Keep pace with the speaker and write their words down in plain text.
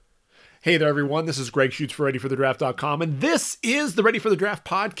Hey there, everyone. This is Greg Schutz for ReadyForTheDraft.com, and this is the Ready for the Draft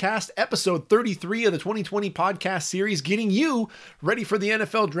podcast, episode 33 of the 2020 podcast series, getting you ready for the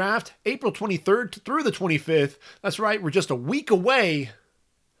NFL Draft, April 23rd through the 25th. That's right, we're just a week away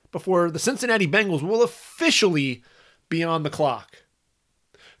before the Cincinnati Bengals will officially be on the clock.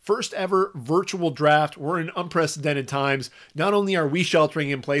 First ever virtual draft. We're in unprecedented times. Not only are we sheltering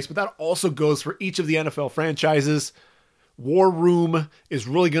in place, but that also goes for each of the NFL franchises. War Room is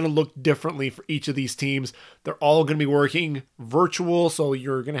really going to look differently for each of these teams. They're all going to be working virtual, so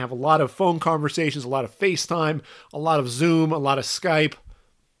you're going to have a lot of phone conversations, a lot of FaceTime, a lot of Zoom, a lot of Skype.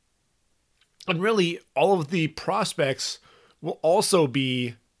 And really, all of the prospects will also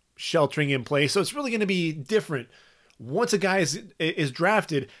be sheltering in place, so it's really going to be different. Once a guy is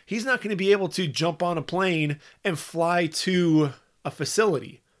drafted, he's not going to be able to jump on a plane and fly to a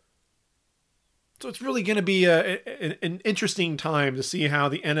facility. So it's really going to be an interesting time to see how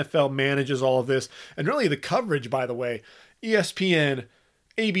the NFL manages all of this. And really the coverage, by the way, ESPN,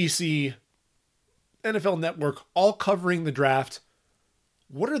 ABC, NFL Network, all covering the draft.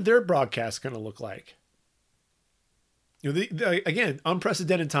 What are their broadcasts going to look like? You know, again,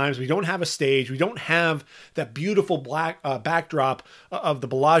 unprecedented times. We don't have a stage. We don't have that beautiful black backdrop of the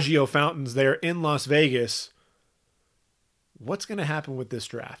Bellagio fountains there in Las Vegas. What's going to happen with this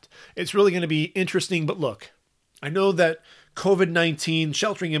draft? It's really going to be interesting, but look, I know that COVID-19,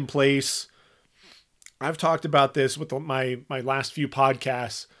 sheltering in place, I've talked about this with my last few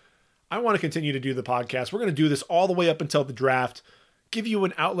podcasts. I want to continue to do the podcast. We're going to do this all the way up until the draft, give you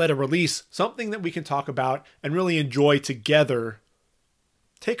an outlet, a release, something that we can talk about and really enjoy together.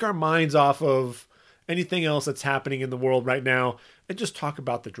 Take our minds off of anything else that's happening in the world right now and just talk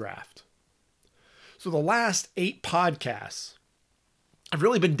about the draft. So the last 8 podcasts have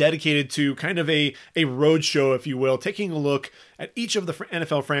really been dedicated to kind of a roadshow, if you will, taking a look at each of the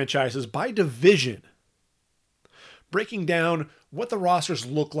NFL franchises by division, breaking down what the rosters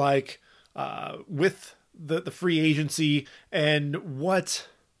look like with the free agency and what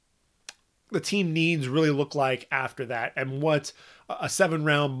the team needs really look like after that, and what a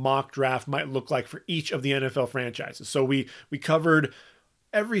 7-round mock draft might look like for each of the NFL franchises. So we covered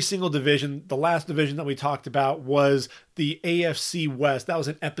every single division. The last division that we talked about was the AFC West. That was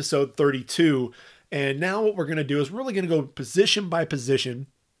in episode 32. And now what we're going to do is we're really going to go position by position,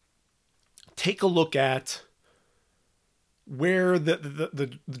 take a look at where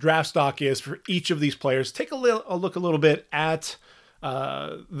the draft stock is for each of these players, take a look a little bit at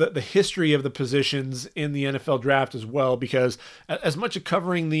the history of the positions in the NFL draft as well, because as much of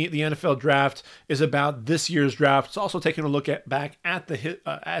covering the NFL draft is about this year's draft, it's also taking a look back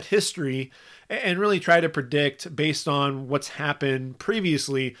at history and really try to predict based on what's happened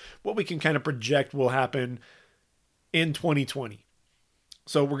previously, what we can kind of project will happen in 2020.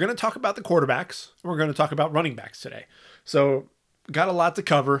 So we're going to talk about the quarterbacks, and we're going to talk about running backs today. So got a lot to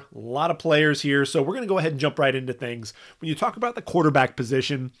cover, a lot of players here, so we're going to go ahead and jump right into things. When you talk about the quarterback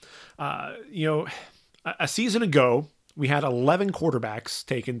position, a season ago, we had 11 quarterbacks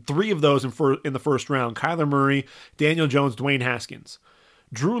taken, 3 of those in the first round: Kyler Murray, Daniel Jones, Dwayne Haskins.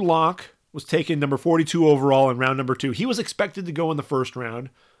 Drew Lock was taken number 42 overall in round number 2. He was expected to go in the first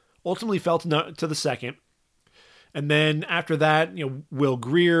round, ultimately fell to the second. And then after that, Will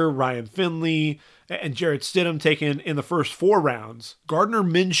Grier, Ryan Finley, and Jarrett Stidham taken in the first 4 rounds. Gardner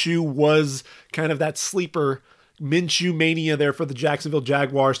Minshew was kind of that sleeper Minshew mania there for the Jacksonville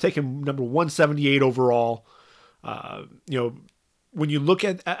Jaguars, taken number 178 overall. When you look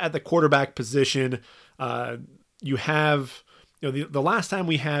at the quarterback position, you have, the last time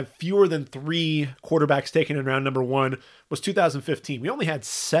we had fewer than 3 quarterbacks taken in round number 1 was 2015. We only had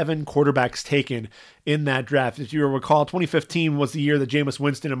 7 quarterbacks taken in that draft. If you recall, 2015 was the year that Jameis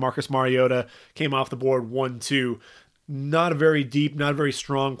Winston and Marcus Mariota came off the board 1-2. Not a very deep, not a very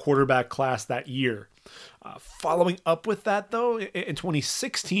strong quarterback class that year. Following up with that, though, in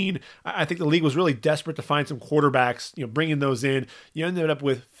 2016, I think the league was really desperate to find some quarterbacks, bringing those in. You ended up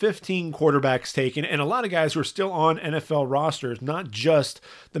with 15 quarterbacks taken, and a lot of guys who are still on NFL rosters, not just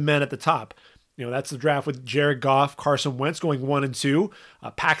the men at the top. That's the draft with Jared Goff, Carson Wentz going 1 and 2.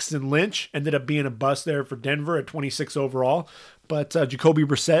 Paxton Lynch ended up being a bust there for Denver at 26 overall. But Jacoby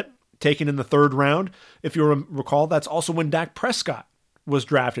Brissett taken in the 3rd round. If you recall, that's also when Dak Prescott was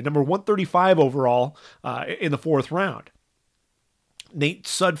drafted, number 135 overall in the 4th round. Nate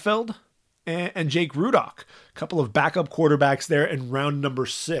Sudfeld and Jake Rudock, a couple of backup quarterbacks there in round number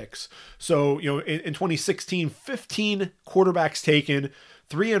 6. So, in 2016, 15 quarterbacks taken,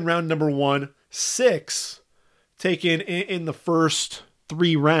 3 in round number 1, 6 taken in the first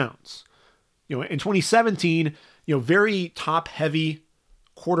 3 rounds. In 2017, very top heavy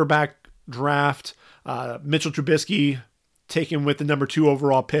quarterback draft. Mitchell Trubisky taken with the number 2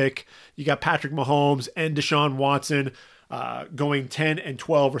 overall pick. You got Patrick Mahomes and Deshaun Watson going 10 and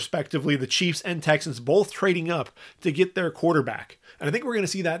 12 respectively. The Chiefs and Texans both trading up to get their quarterback. And I think we're going to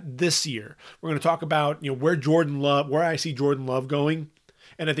see that this year. We're going to talk about where I see Jordan Love going.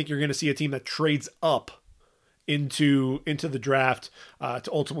 And I think you're going to see a team that trades up into the draft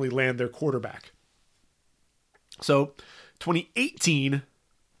to ultimately land their quarterback. So 2018,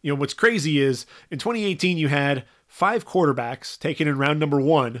 what's crazy is in 2018 you had 5 quarterbacks taken in round number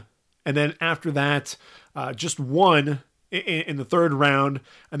 1. And then after that, just one in the 3rd round.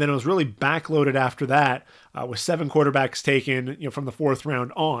 And then it was really backloaded after that with 7 quarterbacks taken from the 4th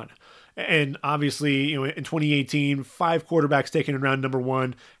round on. And obviously, in 2018, 5 quarterbacks taken in round number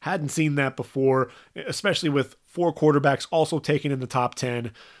 1. Hadn't seen that before, especially with 4 quarterbacks also taken in the top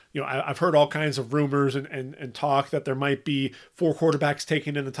 10. I've heard all kinds of rumors and talk that there might be 4 quarterbacks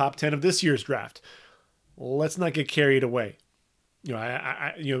taken in the top 10 of this year's draft. Let's not get carried away.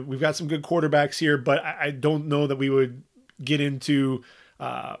 We've got some good quarterbacks here, but I don't know that we would get into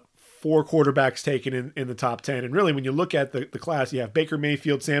 4 quarterbacks taken in the top 10. And really, when you look at the class, you have Baker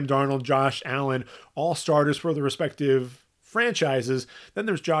Mayfield, Sam Darnold, Josh Allen, all starters for the respective franchises. Then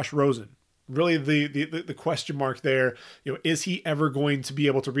there's Josh Rosen. Really the question mark there, is he ever going to be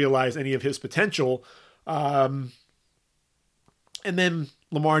able to realize any of his potential? And then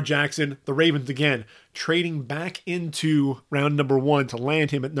Lamar Jackson, the Ravens again, trading back into round number 1 to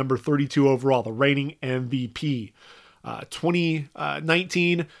land him at number 32 overall, the reigning MVP.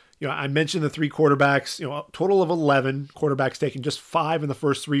 2019, I mentioned the 3 quarterbacks, a total of 11 quarterbacks taken, just 5 in the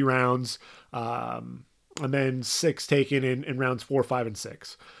first 3 rounds, and then 6 taken in rounds 4, 5, and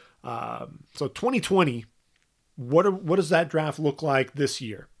 6. So 2020, what does that draft look like this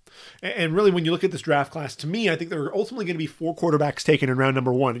year? And really, when you look at this draft class, to me, I think there are ultimately going to be 4 quarterbacks taken in round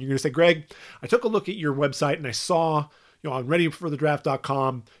number 1. And you're going to say, Greg, I took a look at your website and I saw, on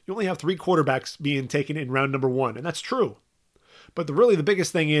readyforthedraft.com, you only have 3 quarterbacks being taken in round number 1. And that's true. But the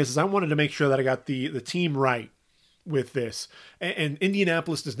biggest thing is I wanted to make sure that I got the team right with this. And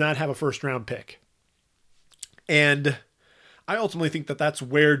Indianapolis does not have a first round pick. And I ultimately think that that's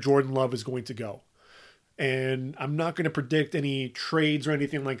where Jordan Love is going to go. And I'm not going to predict any trades or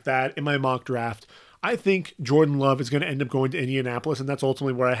anything like that in my mock draft. I think Jordan Love is going to end up going to Indianapolis, and that's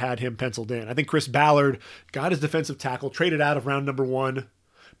ultimately where I had him penciled in. I think Chris Ballard got his defensive tackle, traded out of round number 1.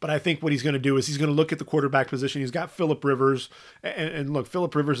 But I think what he's going to do is he's going to look at the quarterback position. He's got Phillip Rivers. And look,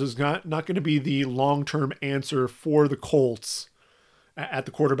 Phillip Rivers is not going to be the long-term answer for the Colts at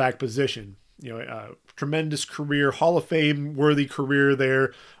the quarterback position. Tremendous career, Hall of Fame worthy career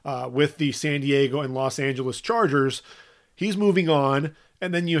there with the San Diego and Los Angeles Chargers. He's moving on.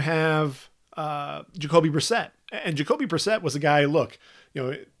 And then you have Jacoby Brissett. And Jacoby Brissett was a guy,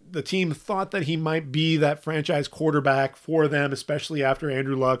 the team thought that he might be that franchise quarterback for them, especially after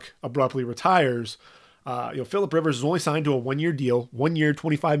Andrew Luck abruptly retires. Phillip Rivers is only signed to a 1-year deal, 1 year,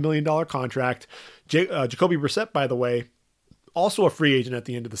 $25 million contract. Jacoby Brissett, by the way, also a free agent at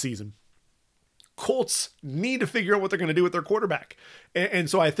the end of the season. Colts need to figure out what they're going to do with their quarterback. And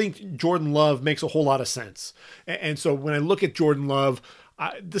so I think Jordan Love makes a whole lot of sense. And so when I look at Jordan Love,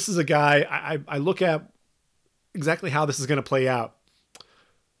 this is a guy, I look at exactly how this is going to play out.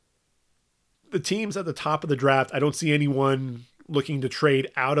 The teams at the top of the draft, I don't see anyone looking to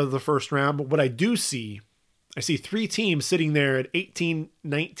trade out of the first round. But what I do see, I see 3 teams sitting there at 18,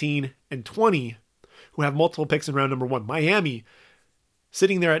 19, and 20 who have multiple picks in round number 1. Miami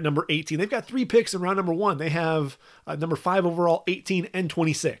sitting there at number 18. They've got 3 picks in round number 1. They have number 5 overall, 18 and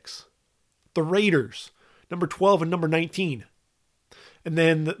 26. The Raiders, number 12 and number 19. And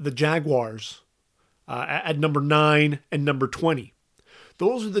then the Jaguars at number 9 and number 20.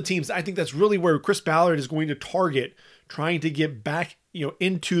 Those are the teams. I think that's really where Chris Ballard is going to target, trying to get back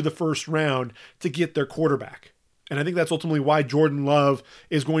into the first round to get their quarterback. And I think that's ultimately why Jordan Love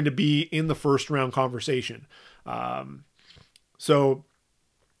is going to be in the first round conversation. So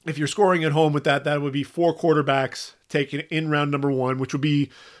if you're scoring at home with that would be 4 quarterbacks taken in round number 1, which would be,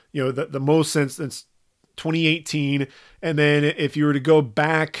 the most since 2018. And then if you were to go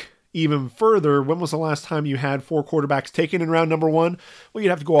back even further, when was the last time you had 4 quarterbacks taken in round number 1? Well, you'd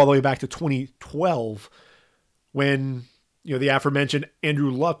have to go all the way back to 2012 when, the aforementioned Andrew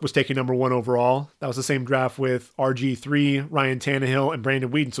Luck was taken number 1 overall. That was the same draft with RG3, Ryan Tannehill, and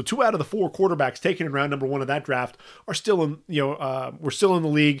Brandon Weeden. So 2 out of the 4 quarterbacks taken in round number 1 of that draft are still in, were still in the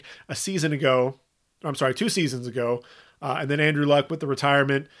league 2 seasons ago. And then Andrew Luck with the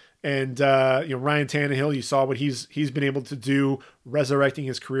retirement. And, Ryan Tannehill, you saw what he's been able to do, resurrecting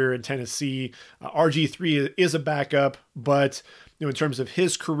his career in Tennessee. RG3 is a backup, but, in terms of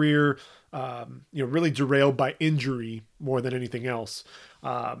his career, really derailed by injury more than anything else.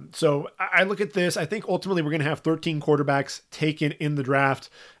 So I look at this. I think ultimately we're going to have 13 quarterbacks taken in the draft.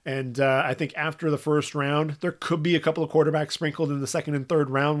 And I think after the first round, there could be a couple of quarterbacks sprinkled in the second and third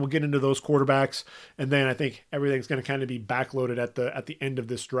round. We'll get into those quarterbacks. And then I think everything's going to kind of be backloaded at the end of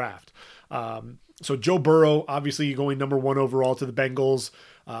this draft. So Joe Burrow, obviously going number 1 overall to the Bengals.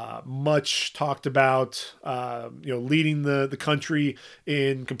 Much talked about, leading the country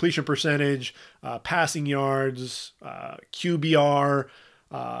in completion percentage, passing yards, QBR,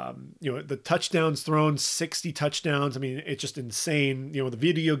 the touchdowns thrown, 60 touchdowns. I mean, it's just insane. The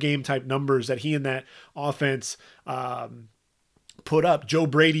video game type numbers that he and that offense put up. Joe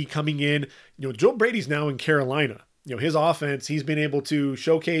Brady coming in. Joe Brady's now in Carolina. His offense, he's been able to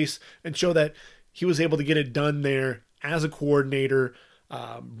showcase and show that he was able to get it done there as a coordinator,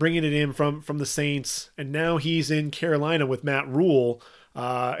 bringing it in from the Saints. And now he's in Carolina with Matt Rule,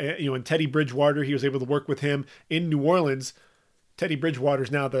 and Teddy Bridgewater. He was able to work with him in New Orleans. Teddy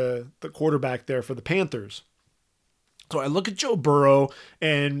Bridgewater's now the quarterback there for the Panthers. So I look at Joe Burrow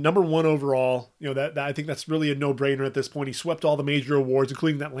and number 1 overall, that I think that's really a no-brainer at this point. He swept all the major awards,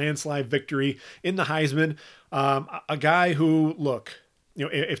 including that landslide victory in the Heisman. A guy who, look,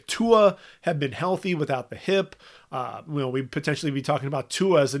 if Tua had been healthy without the hip, we'd potentially be talking about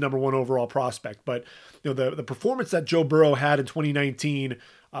Tua as the number 1 overall prospect. But the performance that Joe Burrow had in 2019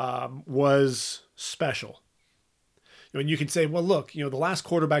 was special. And you can say, well, look, the last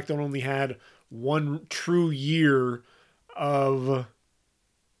quarterback that only had one true year of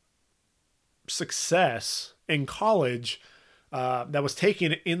success in college that was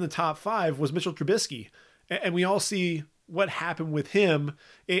taken in the top 5 was Mitchell Trubisky. And we all see what happened with him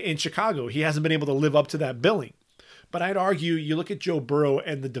in Chicago. He hasn't been able to live up to that billing. But I'd argue, you look at Joe Burrow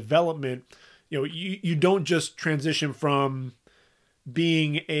and the development, you don't just transition from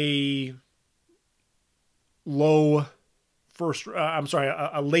being a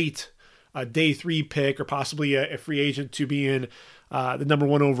late day 3 pick or possibly a free agent to being the number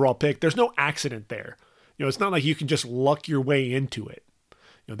 1 overall pick. There's no accident there. It's not like you can just luck your way into it.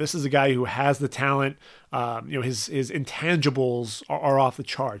 This is a guy who has the talent. His intangibles are off the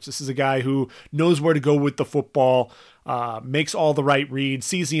charts. This is a guy who knows where to go with the football, makes all the right reads,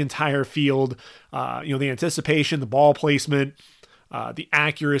 sees the entire field, the anticipation, the ball placement, the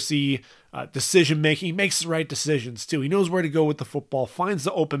accuracy, decision-making. He makes the right decisions, too. He knows where to go with the football, finds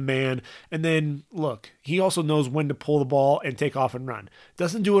the open man, and then, look, he also knows when to pull the ball and take off and run.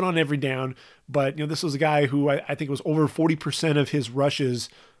 Doesn't do it on every down, but, this was a guy who I think it was over 40% of his rushes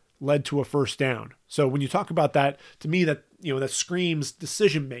led to a first down. So when you talk about that, to me, that screams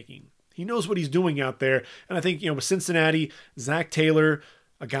decision-making. He knows what he's doing out there, and I think, with Cincinnati, Zach Taylor,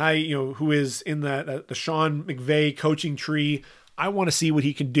 a guy, who is in the Sean McVay coaching tree. I want to see what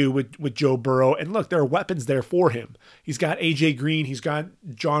he can do with Joe Burrow. And look, there are weapons there for him. He's got A.J. Green. He's got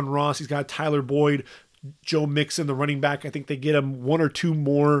John Ross. He's got Tyler Boyd, Joe Mixon, the running back. I think they get him 1 or 2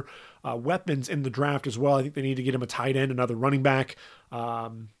 more weapons in the draft as well. I think they need to get him a tight end, another running back.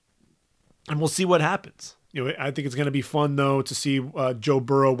 And we'll see what happens. I think it's going to be fun, though, to see Joe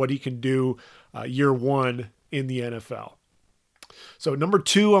Burrow, what he can do year 1 in the NFL. So number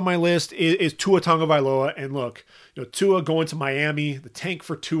 2 on my list is Tua Tagovailoa. And look, Tua going to Miami, the tank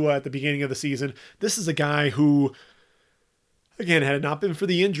for Tua at the beginning of the season. This is a guy who, again, had it not been for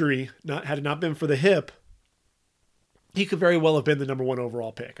the injury, had it not been for the hip, he could very well have been the number 1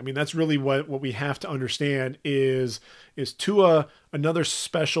 overall pick. I mean, that's really what we have to understand is Tua another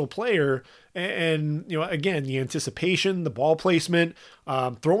special player? And again, the anticipation, the ball placement,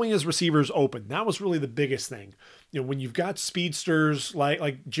 throwing his receivers open. That was really the biggest thing. When you've got speedsters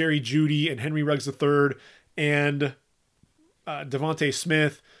like Jerry Jeudy and Henry Ruggs III and Devontae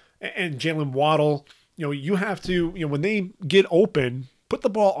Smith and Jalen Waddle, you have to, when they get open, put the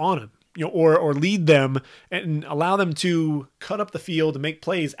ball on them. Or lead them and allow them to cut up the field and make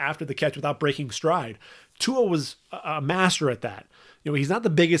plays after the catch without breaking stride. Tua was a master at that. He's not the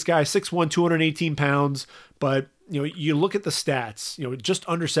biggest guy, 6'1", 218 pounds, but you look at the stats, just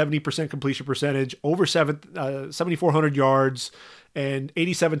under 70% completion percentage, over 7,400 yards, and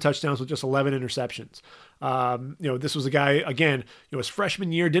 87 touchdowns with just 11 interceptions. This was a guy, again, his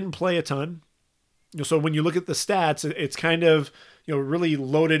freshman year didn't play a ton. So when you look at the stats, it's kind of, really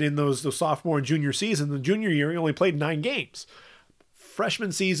loaded in those sophomore and junior season. The junior year, he only played 9 games.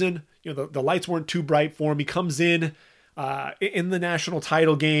 Freshman season, the lights weren't too bright for him. He comes in the national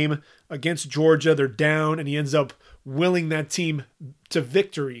title game against Georgia. They're down, and he ends up willing that team to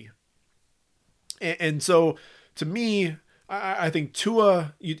victory. And so, to me, I think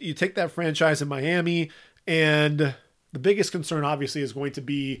Tua, you take that franchise in Miami, and The biggest concern, obviously, is going to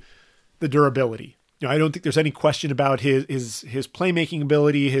be the durability. I don't think there's any question about his playmaking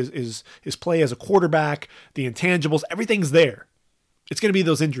ability, his play as a quarterback, the intangibles, everything's there. It's going to be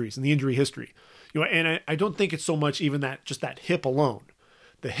those injuries and the injury history. And I don't think it's so much even that hip alone.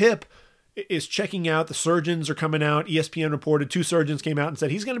 The hip is checking out. The surgeons are coming out. ESPN reported 2 surgeons came out and said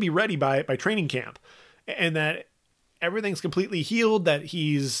he's going to be ready by training camp, and that everything's completely healed, that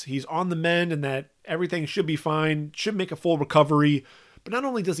he's on the mend, and that everything should be fine, should make a full recovery. But not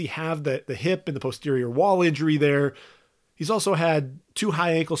only does he have the hip and the posterior wall injury there, he's also had 2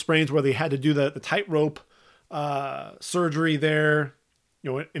 high ankle sprains where they had to do the tightrope surgery there,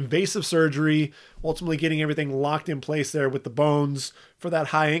 invasive surgery, ultimately getting everything locked in place there with the bones for that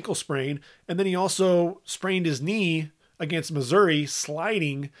high ankle sprain. And then he also sprained his knee against Missouri,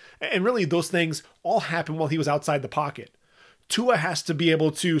 sliding. And really those things all happened while he was outside the pocket. Tua has to be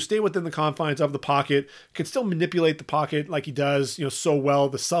able to stay within the confines of the pocket, can still manipulate the pocket like he does, so well.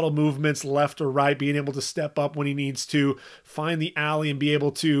 The subtle movements left or right, being able to step up when he needs to, find the alley and be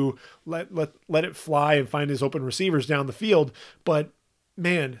able to let it fly and find his open receivers down the field. But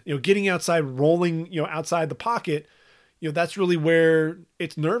man, getting outside, rolling, outside the pocket, that's really where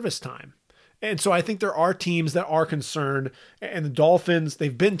it's nervous time. And so I think there are teams that are concerned, and the Dolphins,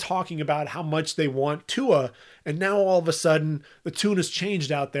 they've been talking about how much they want Tua, and now all of a sudden the tune has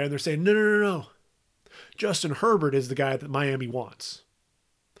changed out there and they're saying, no. Justin Herbert is the guy that Miami wants.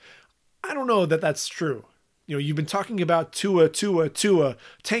 I don't know that that's true. You've been talking about Tua,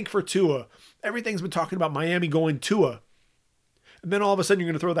 tank for Tua. Everything's been talking about Miami going Tua. And then all of a sudden you're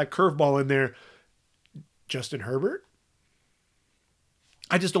going to throw that curveball in there. Justin Herbert?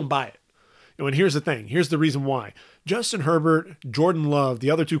 I just don't buy it. And here's the thing. Here's the reason why. Justin Herbert, Jordan Love, the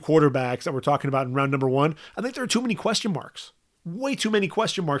other 2 quarterbacks that we're talking about in round number 1, I think there are too many question marks. Way too many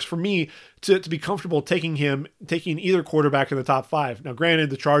question marks for me to be comfortable taking either quarterback in the top 5. Now, granted,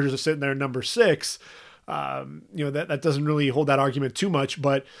 the Chargers are sitting there at number 6. That doesn't really hold that argument too much,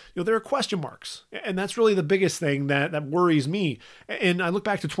 but there are question marks. And that's really the biggest thing that worries me. And I look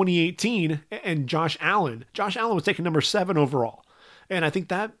back to 2018 and Josh Allen. Josh Allen was taken number 7 overall. And I think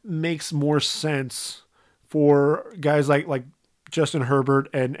that makes more sense for guys like Justin Herbert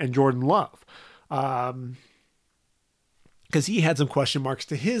and Jordan Love. Because he had some question marks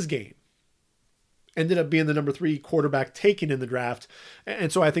to his game. Ended up being the number 3 quarterback taken in the draft.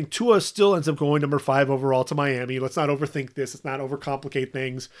 And so I think Tua still ends up going number 5 overall to Miami. Let's not overthink this. Let's not overcomplicate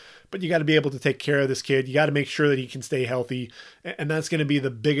things. But you got to be able to take care of this kid. You got to make sure that he can stay healthy. And that's going to be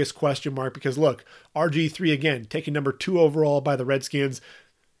the biggest question mark because, look, RG3, again, taken number 2 overall by the Redskins.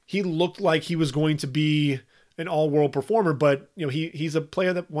 He looked like he was going to be an all-world performer, but he's a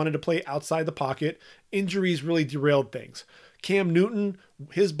player that wanted to play outside the pocket. Injuries really derailed things. Cam Newton,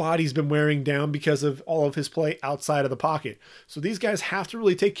 his body's been wearing down because of all of his play outside of the pocket. So these guys have to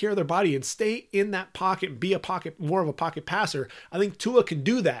really take care of their body and stay in that pocket and be more of a pocket passer. I think Tua can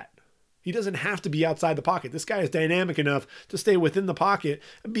do that. He doesn't have to be outside the pocket. This guy is dynamic enough to stay within the pocket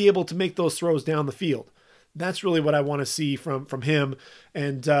and be able to make those throws down the field. That's really what I want to see from him.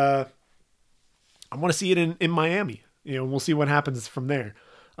 And I want to see it in Miami. We'll see what happens from there.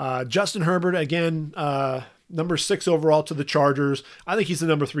 Justin Herbert, again, number 6 overall to the Chargers. I think he's the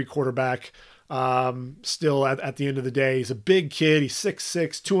number 3 quarterback still at the end of the day. He's a big kid. He's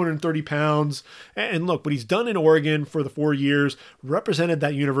 6'6", 230 pounds. And look, what he's done in Oregon for the 4 years, represented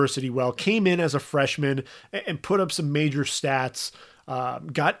that university well, came in as a freshman and put up some major stats.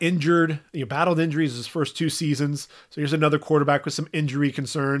 Got injured, battled injuries his first 2 seasons. So here's another quarterback with some injury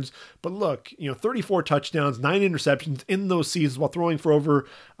concerns. But look, 34 touchdowns, 9 interceptions in those seasons while throwing for over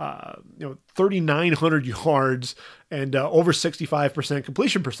 3,900 yards and over 65%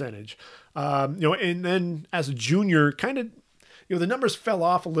 completion percentage. And then as a junior, kind of, the numbers fell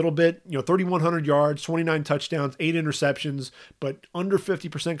off a little bit, 3,100 yards, 29 touchdowns, 8 interceptions, but under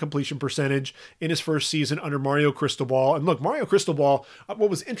 50% completion percentage in his first season under Mario Cristobal. And look, Mario Cristobal, what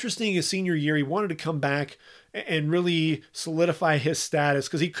was interesting his senior year, he wanted to come back and really solidify his status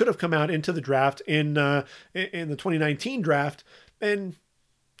because he could have come out into the draft in the 2019 draft and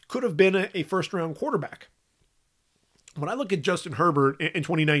could have been a first-round quarterback. When I look at Justin Herbert in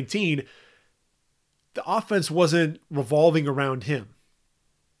 2019, the offense wasn't revolving around him.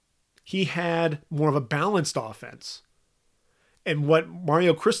 He had more of a balanced offense. And what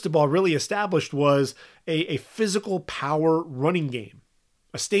Mario Cristobal really established was a physical power running game.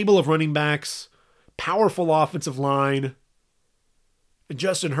 A stable of running backs, powerful offensive line. And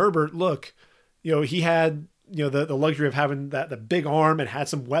Justin Herbert, look, he had the luxury of having the big arm and had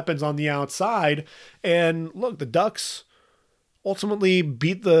some weapons on the outside. And look, the Ducks ultimately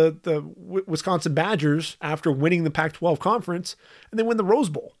beat the Wisconsin Badgers after winning the Pac-12 conference, and they win the Rose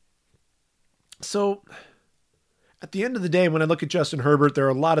Bowl. So at the end of the day, when I look at Justin Herbert, there are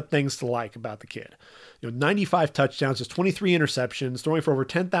a lot of things to like about the kid. 95 touchdowns, just 23 interceptions, throwing for over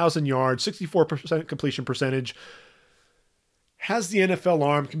 10,000 yards, 64% completion percentage, has the NFL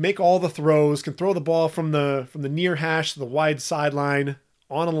arm, can make all the throws, can throw the ball from the near hash to the wide sideline,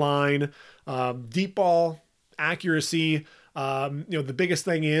 on a line, deep ball accuracy. The biggest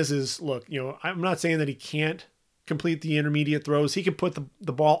thing is look, I'm not saying that he can't complete the intermediate throws. He can put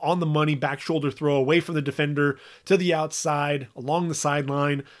the ball on the money, back shoulder throw away from the defender to the outside along the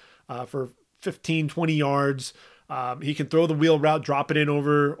sideline for 15, 20 yards. He can throw the wheel route, drop it in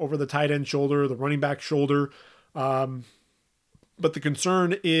over the tight end shoulder, the running back shoulder. But the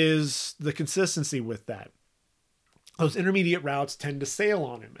concern is the consistency with that. Those intermediate routes tend to sail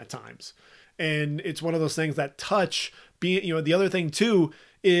on him at times. And it's one of those things that touch being, the other thing too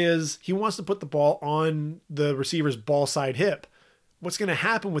is he wants to put the ball on the receiver's ball side hip. What's going to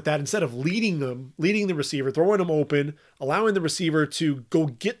happen with that, instead of leading the receiver, throwing him open, allowing the receiver to go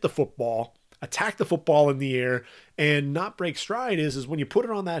get the football, attack the football in the air, and not break stride is when you put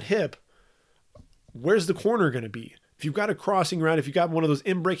it on that hip, where's the corner going to be? If you've got a crossing route, if you've got one of those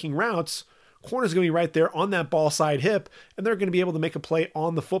in-breaking routes, corner's going to be right there on that ball side hip, and they're going to be able to make a play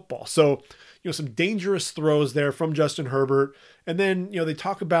on the football. So, some dangerous throws there from Justin Herbert. And then, they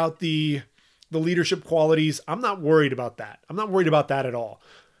talk about the leadership qualities. I'm not worried about that. I'm not worried about that at all.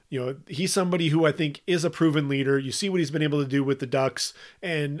 He's somebody who I think is a proven leader. You see what he's been able to do with the Ducks,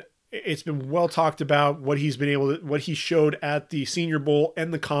 and it's been well talked about what he showed at the Senior Bowl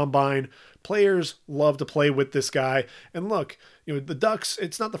and the Combine. Players love to play with this guy. And look, the Ducks,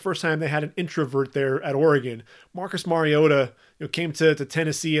 it's not the first time they had an introvert there at Oregon. Marcus Mariota, came to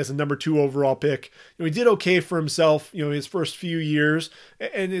Tennessee as a number 2 overall pick. He did okay for himself, his first few years.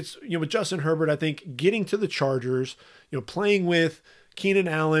 And it's, with Justin Herbert, I think getting to the Chargers, playing with Keenan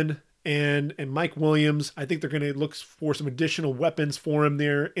Allen and Mike Williams, I think they're going to look for some additional weapons for him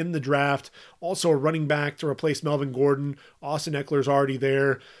there in the draft. Also a running back to replace Melvin Gordon. Austin Eckler's already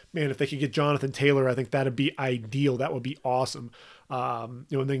there. Man, if they could get Jonathan Taylor, I think that'd be ideal. That would be awesome. And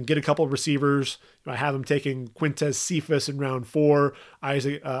then get a couple of receivers. I have them taking Quintez Cephas in round 4,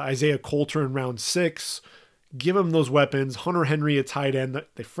 Isaiah Coulter in round 6. Give him those weapons. Hunter Henry, a tight end.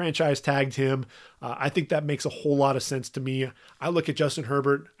 They franchise tagged him. I think that makes a whole lot of sense to me. I look at Justin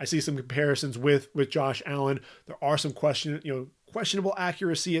Herbert. I see some comparisons with Josh Allen. There are some questionable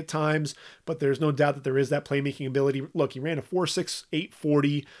accuracy at times, but there's no doubt that there is that playmaking ability. Look, he ran a 4.6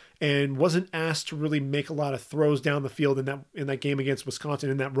 840 and wasn't asked to really make a lot of throws down the field in that game against Wisconsin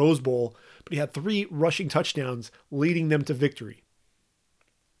in that Rose Bowl, but he had 3 rushing touchdowns leading them to victory.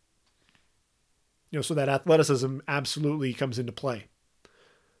 So that athleticism absolutely comes into play.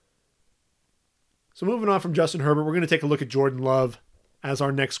 So moving on from Justin Herbert, we're going to take a look at Jordan Love as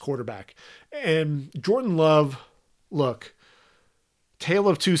our next quarterback. And Jordan Love, look, tale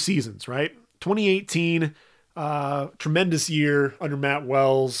of 2 seasons, right? 2018, tremendous year under Matt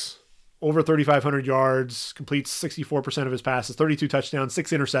Wells, over 3,500 yards, completes 64% of his passes, 32 touchdowns,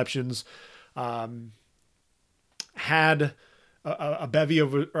 6 interceptions, had a bevy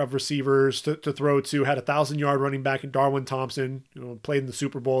of receivers to throw to, had a 1,000-yard running back in Darwin Thompson, played in the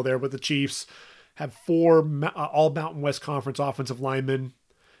Super Bowl there with the Chiefs, had 4 all Mountain West Conference offensive linemen.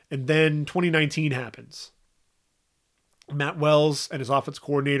 And then 2019 happens. Matt Wells and his offense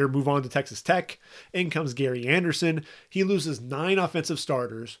coordinator move on to Texas Tech. In comes Gary Anderson. He loses 9 offensive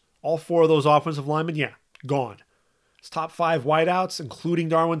starters. All 4 of those offensive linemen, gone. His top 5 wideouts, including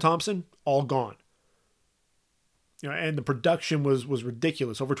Darwin Thompson, all gone. And the production was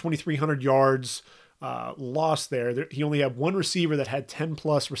ridiculous. Over 2,300 yards lost there. He only had 1 receiver that had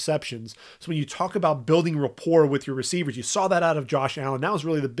 10-plus receptions. So when you talk about building rapport with your receivers, you saw that out of Josh Allen. That was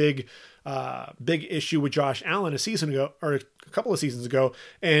really the big issue with Josh Allen a season ago, or a couple of seasons ago.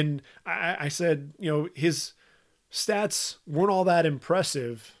 And I said, his stats weren't all that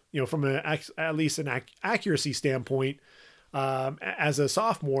impressive, from at least an accuracy standpoint. As a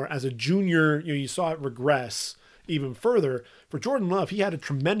sophomore, as a junior, you saw it regress even further. For Jordan Love, he had a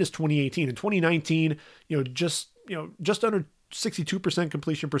tremendous 2018. In 2019, just under 62%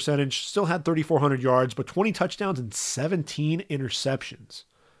 completion percentage, still had 3,400 yards, but 20 touchdowns and 17 interceptions.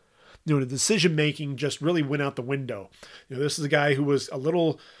 The decision making just really went out the window. This is a guy who was a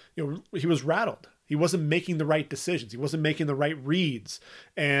little, he was rattled. He wasn't making the right decisions. He wasn't making the right reads.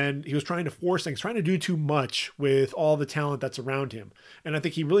 And he was trying to force things, trying to do too much with all the talent that's around him. And I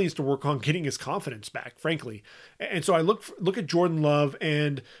think he really needs to work on getting his confidence back, frankly. And so I look at Jordan Love,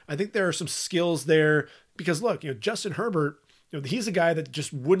 and I think there are some skills there because, look, Justin Herbert, he's a guy that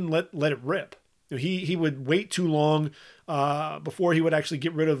just wouldn't let it rip. He would wait too long before he would actually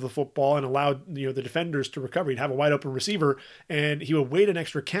get rid of the football and allow the defenders to recover. He'd have a wide open receiver, and he would wait an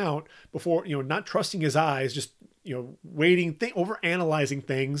extra count before not trusting his eyes, just waiting, over analyzing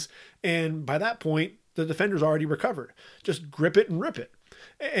things, and by that point the defender's already recovered. Just grip it and rip it.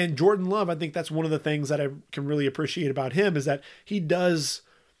 And Jordan Love, I think that's one of the things that I can really appreciate about him is that he does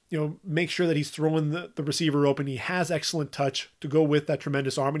make sure that he's throwing the receiver open. He has excellent touch to go with that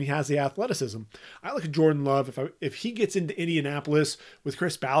tremendous arm, and he has the athleticism. I look at Jordan Love, if he gets into Indianapolis with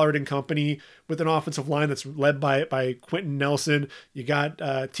Chris Ballard and company, with an offensive line that's led by Quentin Nelson, you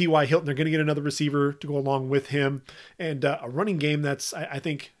got T.Y. Hilton, they're going to get another receiver to go along with him, and a running game that's, I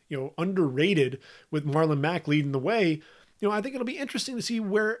think, underrated with Marlon Mack leading the way. I think it'll be interesting to see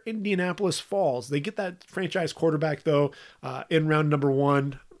where Indianapolis falls. They get that franchise quarterback, though, in round number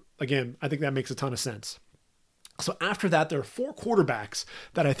 1. Again, I think that makes a ton of sense. So after that, there are 4 quarterbacks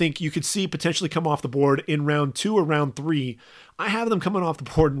that I think you could see potentially come off the board in round 2 or round 3. I have them coming off the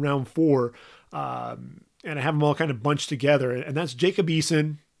board in round 4, and I have them all kind of bunched together. And that's Jacob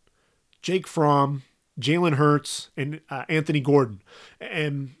Eason, Jake Fromm, Jalen Hurts, and Anthony Gordon.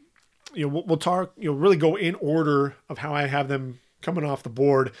 And we'll talk, really go in order of how I have them coming off the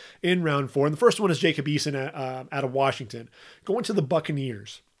board in round 4. And the first one is Jacob Eason out of Washington, going to the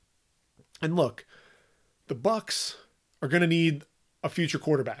Buccaneers. And look, the Bucs are going to need a future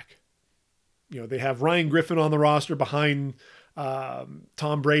quarterback. They have Ryan Griffin on the roster behind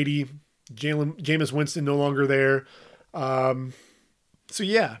Tom Brady, Jameis Winston no longer there. So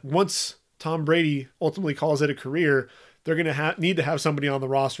yeah, once Tom Brady ultimately calls it a career, they're going to need to have somebody on the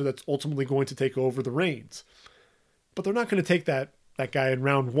roster that's ultimately going to take over the reins. But they're not going to take that guy in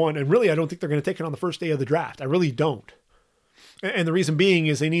round 1. And really, I don't think they're going to take it on the first day of the draft. I really don't. And the reason being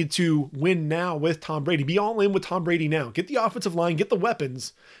is they need to win now with Tom Brady. Be all in with Tom Brady now. Get the offensive line, get the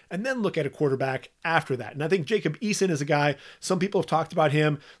weapons, and then look at a quarterback after that. And I think Jacob Eason is a guy, some people have talked about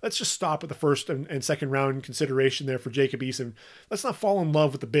him. Let's just stop at the first and second round consideration there for Jacob Eason. Let's not fall in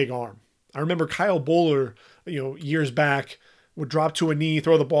love with the big arm. I remember Kyle Bowler, years back, would drop to a knee,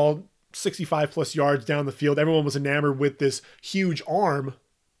 throw the ball 65 plus yards down the field. Everyone was enamored with this huge arm,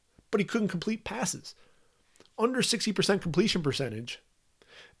 but he couldn't complete passes. Under 60% completion percentage.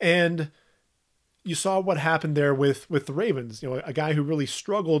 And you saw what happened there with the Ravens, a guy who really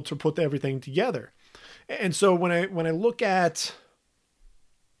struggled to put everything together. And so when I look at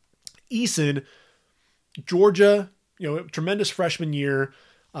Eason, Georgia, tremendous freshman year,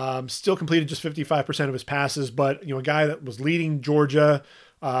 still completed just 55% of his passes, but a guy that was leading Georgia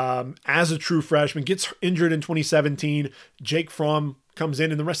as a true freshman, gets injured in 2017. Jake Fromm comes in,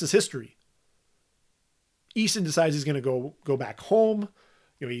 and the rest is history. Eason decides he's going to go back home.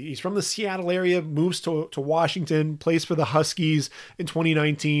 He's from the Seattle area, moves to Washington, plays for the Huskies in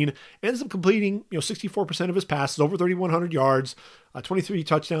 2019, ends up completing 64% of his passes, over 3,100 yards, 23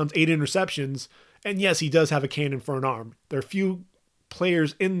 touchdowns, 8 interceptions. And yes, he does have a cannon for an arm. There are few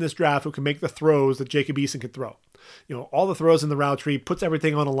players in this draft who can make the throws that Jacob Eason could throw. All the throws in the route tree, puts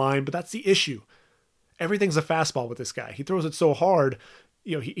everything on a line, but that's the issue. Everything's a fastball with this guy. He throws it so hard,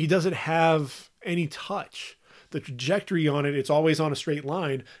 he doesn't have any touch. The trajectory on it, it's always on a straight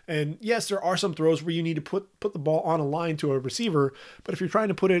line. And yes, there are some throws where you need to put the ball on a line to a receiver, but if you're trying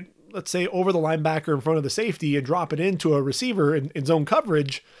to put it, let's say, over the linebacker in front of the safety and drop it into a receiver in zone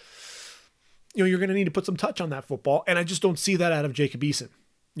coverage, you're going to need to put some touch on that football. And I just don't see that out of Jacob Eason.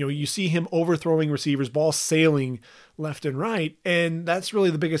 You see him overthrowing receivers, ball sailing left and right. And that's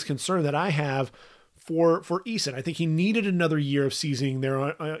really the biggest concern that I have for Eason. I think he needed another year of seasoning there,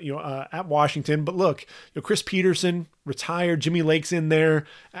 at Washington. But look, Chris Peterson retired, Jimmy Lake's in there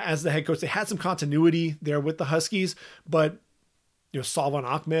as the head coach. They had some continuity there with the Huskies, but Salvon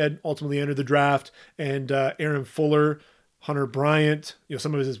Ahmed ultimately entered the draft, and Aaron Fuller, Hunter Bryant,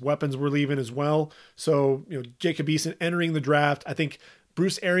 some of his weapons were leaving as well. So Jacob Eason entering the draft. I think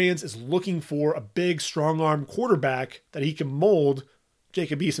Bruce Arians is looking for a big, strong-arm quarterback that he can mold.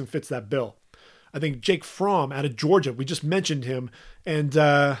 Jacob Eason fits that bill. I think Jake Fromm out of Georgia, we just mentioned him, and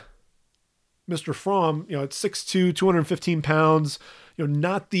Mr. Fromm, at 6'2", 215 pounds,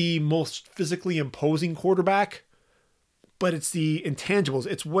 not the most physically imposing quarterback, but it's the intangibles.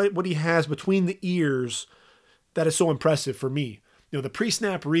 It's what he has between the ears that is so impressive for me. The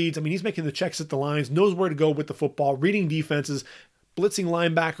pre-snap reads, he's making the checks at the lines, knows where to go with the football, reading defenses, blitzing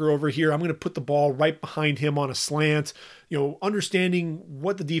linebacker over here. I'm going to put the ball right behind him on a slant, understanding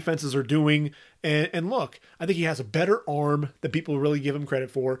what the defenses are doing. And look, I think he has a better arm than people really give him credit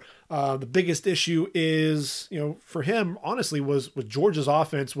for. The biggest issue is, for him, honestly, was Georgia's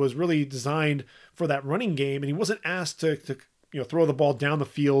offense was really designed for that running game. And he wasn't asked to throw the ball down the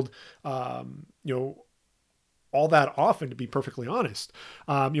field, all that often, to be perfectly honest.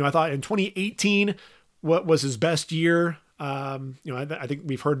 I thought in 2018, what was his best year? I think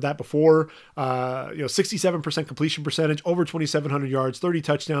we've heard that before. 67% completion percentage, over 2,700 yards, 30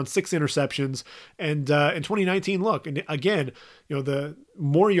 touchdowns, 6 interceptions. And in 2019, look, and again, the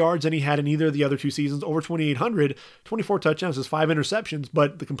more yards than he had in either of the other 2 seasons, over 2,800, 24 touchdowns is 5 interceptions,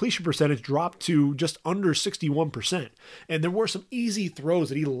 but the completion percentage dropped to just under 61%. And there were some easy throws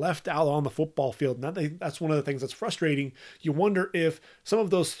that he left out on the football field. And that's one of the things that's frustrating. You wonder if some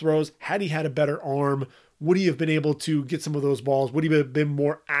of those throws, had he had a better arm, would he have been able to get some of those balls? Would he have been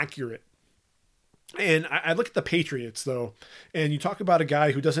more accurate? And I look at the Patriots, though, and you talk about a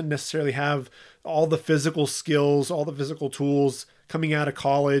guy who doesn't necessarily have all the physical skills, all the physical tools coming out of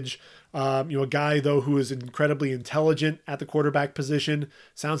college. A guy, though, who is incredibly intelligent at the quarterback position.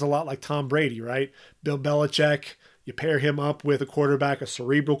 Sounds a lot like Tom Brady, right? Bill Belichick. You pair him up with a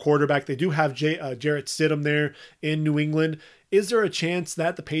cerebral quarterback. They do have Jarrett Stidham there in New England. Is there a chance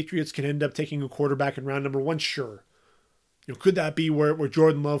that the Patriots can end up taking a quarterback in round number 1? Sure. Could that be where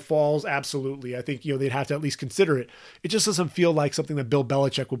Jordan Love falls? Absolutely. I think, they'd have to at least consider it. It just doesn't feel like something that Bill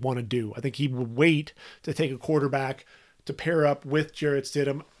Belichick would want to do. I think he would wait to take a quarterback to pair up with Jarrett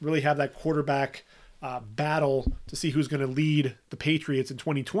Stidham, really have that quarterback battle to see who's going to lead the Patriots in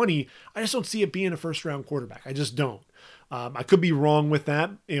 2020. I just don't see it being a first-round quarterback. I just don't. I could be wrong with that.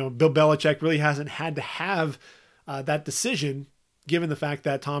 Bill Belichick really hasn't had to have that decision, given the fact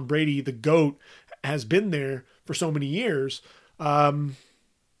that Tom Brady, the GOAT, has been there for so many years.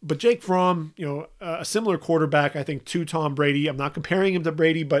 But Jake Fromm, a similar quarterback, I think, to Tom Brady. I'm not comparing him to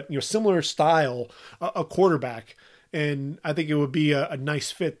Brady, but similar style, a quarterback. And I think it would be a nice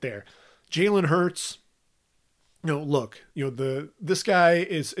fit there. Jalen Hurts, this guy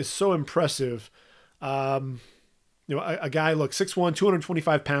is so impressive. A guy, 6'1",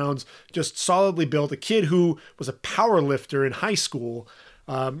 225 pounds, just solidly built, a kid who was a power lifter in high school,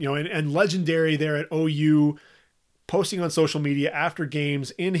 and legendary there at OU, posting on social media after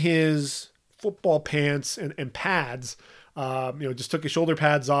games in his football pants and pads, just took his shoulder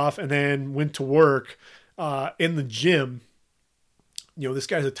pads off and then went to work in the gym. This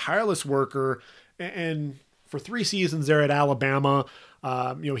guy's a tireless worker, and for 3 seasons there at Alabama,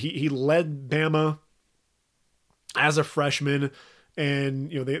 he led Bama as a freshman,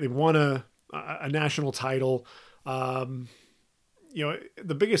 and they won a national title. The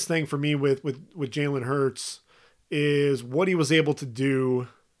biggest thing for me with Jalen Hurts is what he was able to do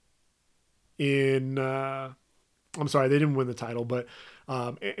in. I'm sorry, they didn't win the title, but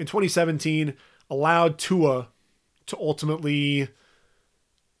in 2017 allowed Tua to ultimately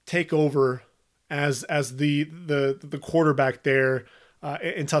take over as the quarterback there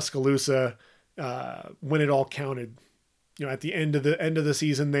in Tuscaloosa. When it all counted, at the end of the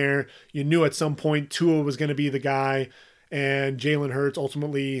season there, you knew at some point Tua was going to be the guy, and Jalen Hurts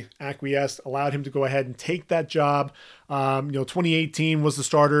ultimately acquiesced, allowed him to go ahead and take that job. 2018 was the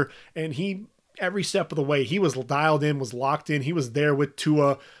starter, and he, every step of the way, he was dialed in, was locked in. He was there with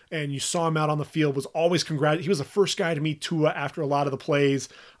Tua, and you saw him out on the field, was always he was the first guy to meet Tua after a lot of the plays,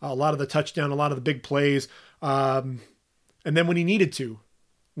 a lot of the touchdown, a lot of the big plays. And then when he needed to,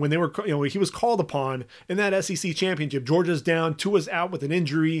 when they were, he was called upon in that SEC championship, Georgia's down, Tua's out with an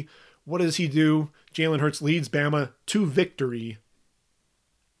injury. What does he do? Jalen Hurts leads Bama to victory.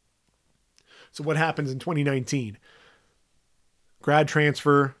 So what happens in 2019? Grad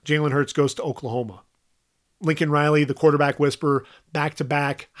transfer, Jalen Hurts goes to Oklahoma. Lincoln Riley, the quarterback whisperer,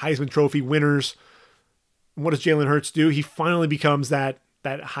 back-to-back Heisman Trophy winners. And what does Jalen Hurts do? He finally becomes that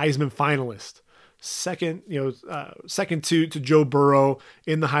Heisman finalist. Second to Joe Burrow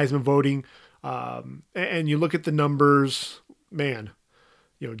in the Heisman voting. And you look at the numbers, man,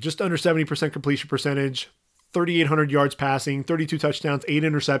 just under 70% completion percentage, 3,800 yards passing, 32 touchdowns, 8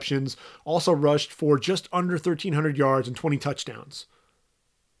 interceptions, also rushed for just under 1,300 yards and 20 touchdowns.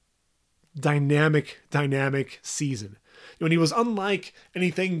 Dynamic season. And he was unlike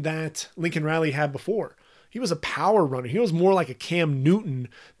anything that Lincoln Riley had before. He was a power runner. He was more like a Cam Newton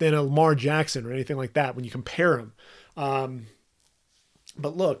than a Lamar Jackson or anything like that when you compare him.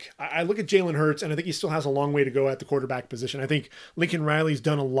 But look, I look at Jalen Hurts, and I think he still has a long way to go at the quarterback position. I think Lincoln Riley's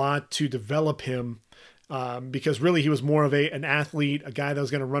done a lot to develop him because really he was more of an athlete, a guy that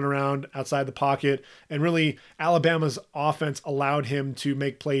was going to run around outside the pocket. And really Alabama's offense allowed him to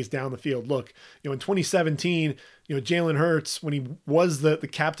make plays down the field. Look, in 2017, Jalen Hurts, when he was the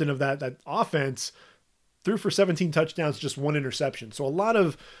captain of that offense, threw for 17 touchdowns, just 1 interception. So a lot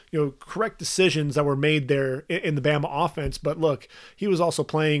of, correct decisions that were made there in the Bama offense. But look, he was also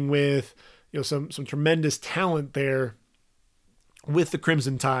playing with, some tremendous talent there with the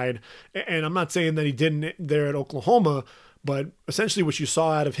Crimson Tide. And I'm not saying that he didn't there at Oklahoma, but essentially what you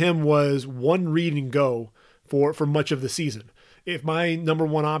saw out of him was one read and go for much of the season. If my number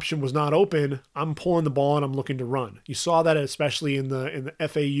one option was not open, I'm pulling the ball and I'm looking to run. You saw that especially in the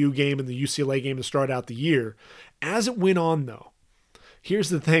FAU game and the UCLA game to start out the year. As it went on, though, here's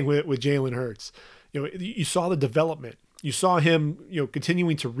the thing with Jalen Hurts. You saw the development. You saw him,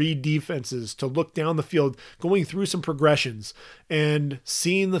 continuing to read defenses, to look down the field, going through some progressions and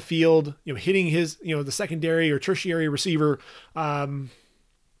seeing the field, hitting his, the secondary or tertiary receiver,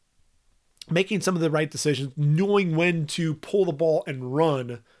 making some of the right decisions, knowing when to pull the ball and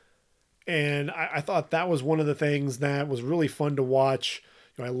run. And I thought that was one of the things that was really fun to watch.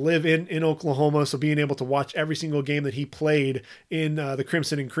 I live in Oklahoma, so being able to watch every single game that he played in the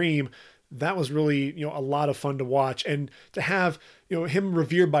Crimson and Cream, that was really, a lot of fun to watch. And to have, him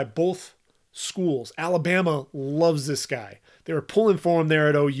revered by both schools. Alabama loves this guy. They were pulling for him there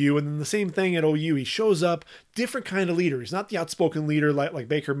at OU. And then the same thing at OU. He shows up, different kind of leader. Not the outspoken leader like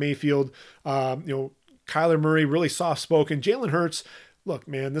Baker Mayfield. Kyler Murray, really soft-spoken. Jalen Hurts, look,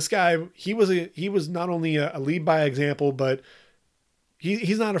 man, this guy, he was not only a lead by example, but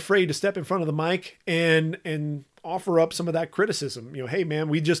he's not afraid to step in front of the mic and offer up some of that criticism. Hey man,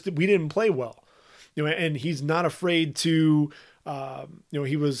 we didn't play well. And he's not afraid to,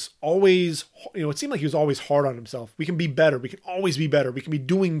 he was always, it seemed like he was always hard on himself. We can be better. We can always be better. We can be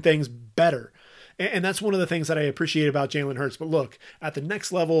doing things better. And that's one of the things that I appreciate about Jalen Hurts. But look, at the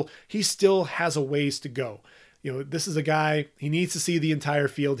next level, he still has a ways to go. This is a guy, he needs to see the entire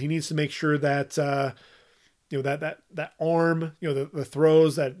field. He needs to make sure that, that arm, the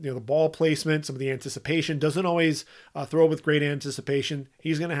throws, that, the ball placement, some of the anticipation, doesn't always throw with great anticipation.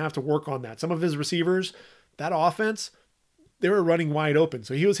 He's going to have to work on that. Some of his receivers, that offense, they were running wide open.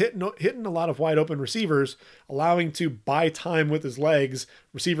 So he was hitting a lot of wide open receivers, allowing to buy time with his legs.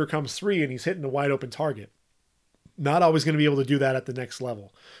 Receiver comes free and he's hitting a wide open target. Not always going to be able to do that at the next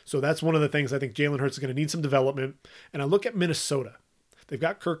level. So that's one of the things I think Jalen Hurts is going to need some development. And I look at Minnesota. They've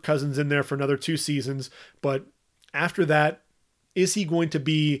got Kirk Cousins in there for another 2 seasons, but after that, is he going to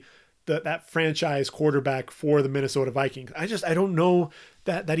be that franchise quarterback for the Minnesota Vikings? I don't know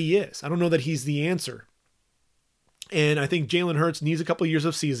that he is. I don't know that he's the answer. And I think Jalen Hurts needs a couple years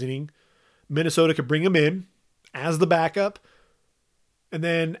of seasoning. Minnesota could bring him in as the backup. And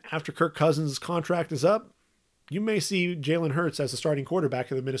then after Kirk Cousins' contract is up, you may see Jalen Hurts as the starting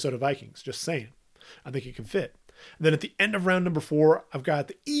quarterback of the Minnesota Vikings. Just saying. I think he can fit. And then at the end of round number 4, I've got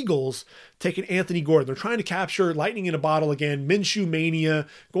the Eagles taking Anthony Gordon. They're trying to capture lightning in a bottle again. Minshew mania,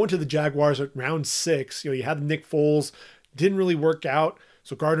 going to the Jaguars at round 6. You had Nick Foles, didn't really work out.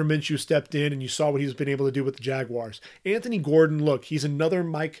 So Gardner Minshew stepped in and you saw what he's been able to do with the Jaguars. Anthony Gordon, look, he's another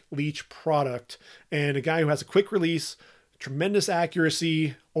Mike Leach product and a guy who has a quick release, tremendous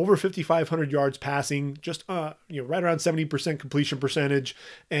accuracy, over 5,500 yards passing, just right around 70% completion percentage.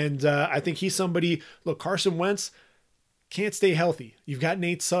 And I think he's somebody, look, Carson Wentz can't stay healthy. You've got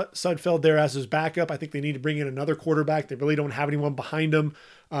Nate Sudfeld there as his backup. I think they need to bring in another quarterback. They really don't have anyone behind him.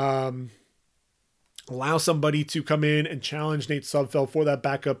 Allow somebody to come in and challenge Nate Sudfeld for that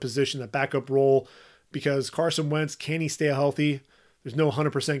backup position, that backup role, because Carson Wentz, can he stay healthy? There's no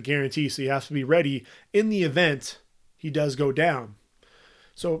 100% guarantee, so he has to be ready in the event he does go down.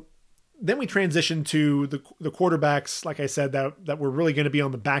 So then we transition to the quarterbacks, like I said, that were really going to be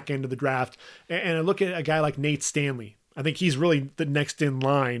on the back end of the draft. And I look at a guy like Nate Stanley. I think he's really the next in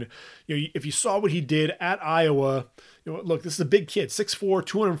line. If you saw what he did at Iowa, look, this is a big kid, 6'4",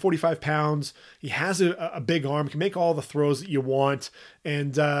 245 pounds. He has a big arm, can make all the throws that you want.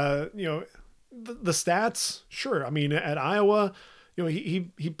 And, the stats, sure. I mean, at Iowa, he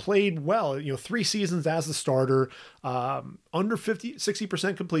played well, 3 seasons as the starter, under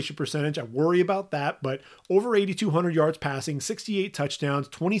 60% completion percentage. I worry about that, but over 8,200 yards passing, 68 touchdowns,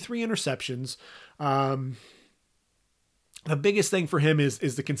 23 interceptions. The biggest thing for him is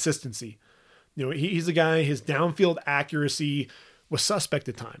the consistency. He's a guy, his downfield accuracy was suspect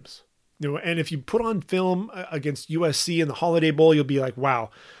at times. And if you put on film against USC in the Holiday Bowl, you'll be like, wow,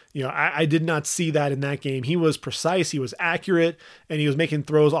 I did not see that in that game. He was precise, he was accurate, and he was making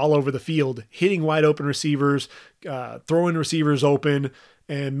throws all over the field, hitting wide open receivers, throwing receivers open,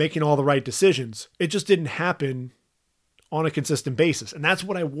 and making all the right decisions. It just didn't happen on a consistent basis. And that's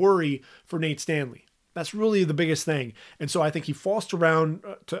what I worry for Nate Stanley. That's really the biggest thing. And so I think he falls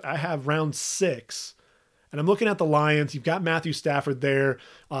to I have round 6. And I'm looking at the Lions. You've got Matthew Stafford there.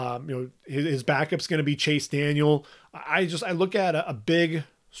 His backup's going to be Chase Daniel. I look at a big,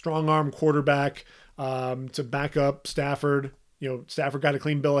 strong arm quarterback to back up Stafford. Stafford got a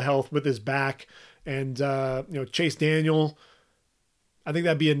clean bill of health with his back. And, Chase Daniel, I think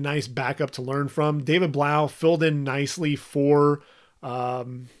that'd be a nice backup to learn from. David Blau filled in nicely for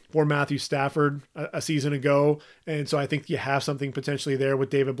Matthew Stafford a season ago. And so I think you have something potentially there with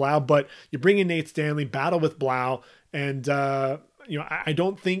David Blau, but you bring in Nate Stanley, battle with Blau. And, I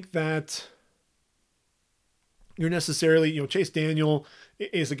don't think that you're necessarily, Chase Daniel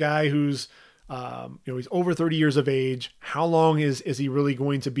is a guy who's, he's over 30 years of age. How long is he really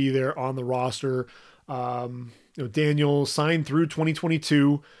going to be there on the roster? Daniel signed through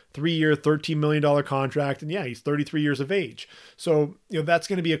 2022, 3-year, $13 million contract. And yeah, he's 33 years of age. So, that's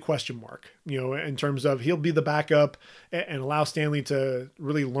going to be a question mark, in terms of he'll be the backup and allow Stanley to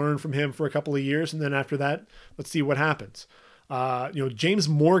really learn from him for a couple of years. And then after that, let's see what happens. James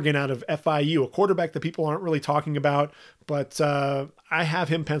Morgan out of FIU, a quarterback that people aren't really talking about, but I have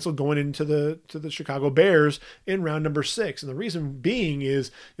him penciled going into the Chicago Bears in round number 6. And the reason being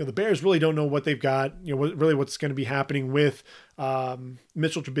is, the Bears really don't know what they've got, what's going to be happening with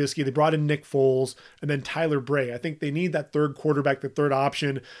Mitchell Trubisky. They brought in Nick Foles and then Tyler Bray. I think they need that third quarterback, the third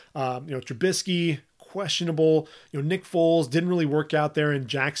option. Trubisky, questionable. Nick Foles didn't really work out there in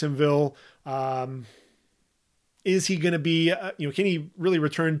Jacksonville. Is he going to be, can he really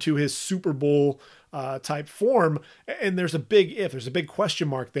return to his Super Bowl type form? And there's a big question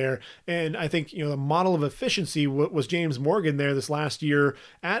mark there. And I think, the model of efficiency was James Morgan there this last year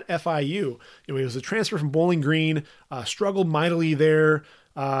at FIU. He was a transfer from Bowling Green, struggled mightily there,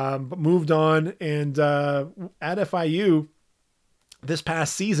 but moved on. And at FIU this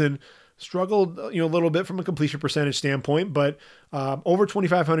past season, struggled, a little bit from a completion percentage standpoint, but over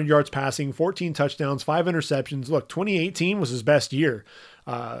 2,500 yards passing, 14 touchdowns, 5 interceptions. Look, 2018 was his best year.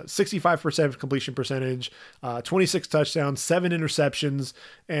 65% completion percentage, 26 touchdowns, 7 interceptions,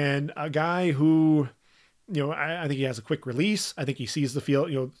 and a guy who, I think he has a quick release. I think he sees the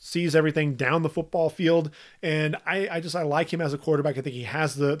field, sees everything down the football field. And I like him as a quarterback. I think he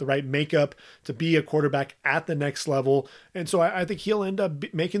has the right makeup to be a quarterback at the next level. And so I think he'll end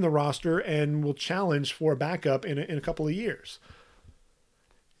up making the roster and will challenge for a backup in a couple of years.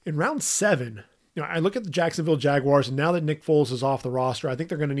 In round 7, I look at the Jacksonville Jaguars, and now that Nick Foles is off the roster, I think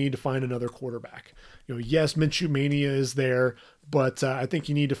they're going to need to find another quarterback. Yes, Minshew Mania is there, but I think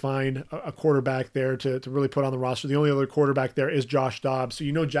you need to find a quarterback there to really put on the roster. The only other quarterback there is Josh Dobbs.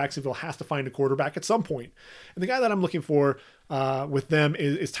 So Jacksonville has to find a quarterback at some point. And the guy that I'm looking for with them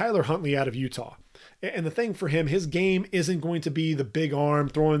is Tyler Huntley out of Utah. And the thing for him, his game isn't going to be the big arm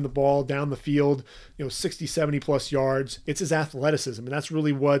throwing the ball down the field, 60, 70 plus yards. It's his athleticism. And that's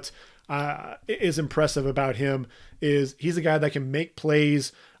really what is impressive about him is he's a guy that can make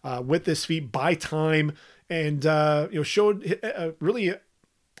plays with his feet, buy time, and showed really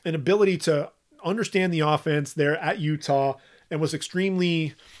an ability to understand the offense there at Utah and was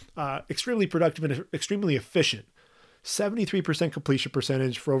extremely productive and extremely efficient. 73% completion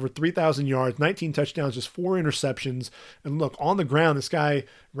percentage for over 3,000 yards, 19 touchdowns, just 4 interceptions. And look, on the ground, this guy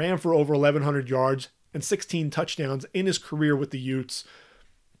ran for over 1,100 yards and 16 touchdowns in his career with the Utes.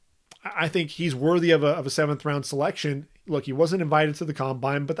 I think he's worthy of a 7th round selection. Look, he wasn't invited to the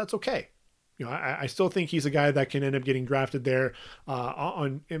combine, but that's okay. I still think he's a guy that can end up getting drafted there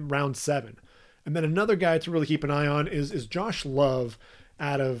in round 7. And then another guy to really keep an eye on is Josh Love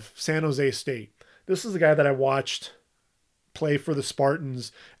out of San Jose State. This is the guy that I watched play for the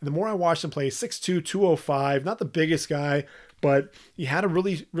Spartans. And the more I watched him play, 6'2", 205, not the biggest guy, but he had a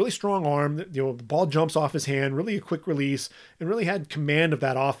really, really strong arm. The ball jumps off his hand, really a quick release, and really had command of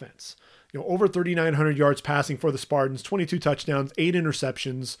that offense. Over 3,900 yards passing for the Spartans, 22 touchdowns, 8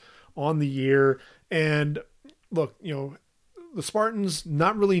 interceptions on the year. And look, the Spartans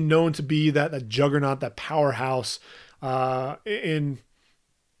not really known to be that juggernaut, that powerhouse in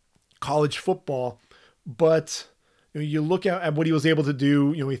college football, but you look at what he was able to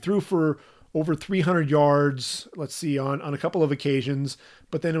do. He threw for over 300 yards, let's see, on a couple of occasions,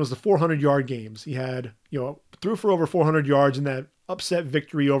 but then it was the 400-yard games. He had, threw for over 400 yards in that upset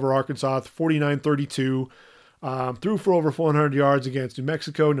victory over Arkansas, 49-32, threw for over 400 yards against New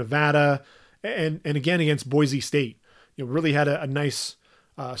Mexico, Nevada, and again against Boise State. Really had a nice,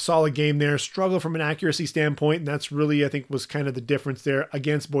 solid game there, struggled from an accuracy standpoint, and that's really, I think, was kind of the difference there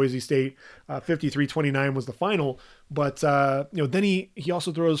against Boise State. 53-29 was the final, but then he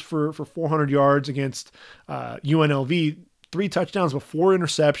also throws for 400 yards against UNLV, 3 touchdowns but 4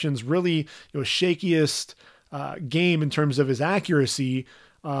 interceptions. Really, shakiest game in terms of his accuracy,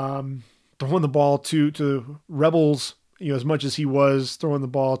 throwing the ball to Rebels, as much as he was throwing the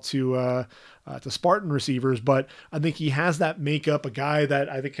ball to Spartan receivers. But I think he has that makeup, a guy that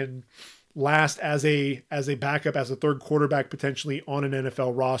I think can last as a backup, as a third quarterback potentially on an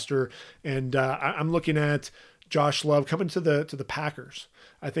NFL roster. And I'm looking at Josh Love coming to the Packers.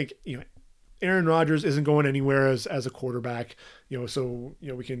 I think, Aaron Rodgers isn't going anywhere as a quarterback, so,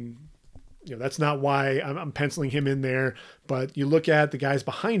 we can, that's not why I'm penciling him in there. But you look at the guys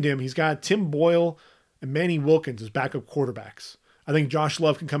behind him, he's got Tim Boyle and Manny Wilkins as backup quarterbacks. I think Josh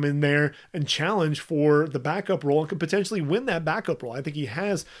Love can come in there and challenge for the backup role and could potentially win that backup role. I think he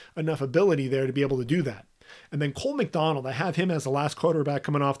has enough ability there to be able to do that. And then Cole McDonald, I have him as the last quarterback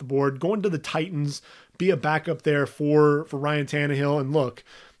coming off the board, going to the Titans, be a backup there for Ryan Tannehill. And look,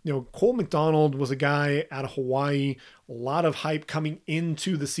 Cole McDonald was a guy out of Hawaii, a lot of hype coming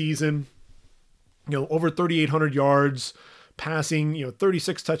into the season, over 3,800 yards passing,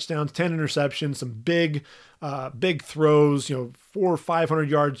 36 touchdowns, 10 interceptions, some big throws, 400 or 500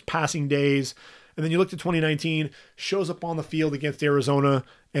 yards passing days. And then you look to 2019, shows up on the field against Arizona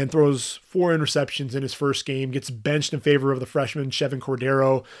and throws 4 interceptions in his first game, gets benched in favor of the freshman Chevan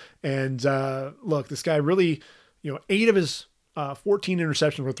Cordero. And look, this guy really, 8 of his 14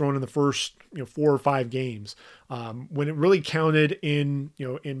 interceptions were thrown in the first 4 or 5 games. When it really counted in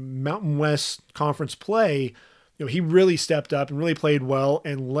Mountain West Conference play, he really stepped up and really played well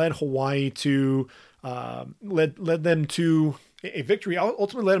and led Hawaii to led them to a victory.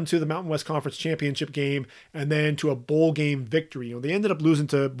 Ultimately led them to the Mountain West Conference championship game and then to a bowl game victory. They ended up losing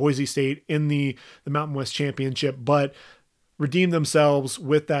to Boise State in the Mountain West championship, but redeemed themselves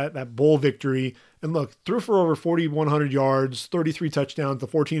with that bowl victory. And look, threw for over 4,100 yards, 33 touchdowns, the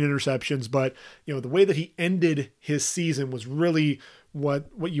 14 interceptions. But, the way that he ended his season was really what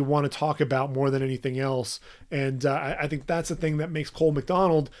you want to talk about more than anything else. And I think that's the thing that makes Cole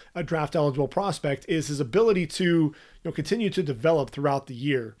McDonald a draft eligible prospect, is his ability to continue to develop throughout the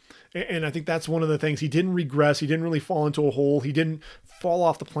year. And I think that's one of the things. He didn't regress. He didn't really fall into a hole. He didn't fall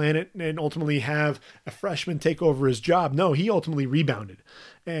off the planet and ultimately have a freshman take over his job. No, he ultimately rebounded.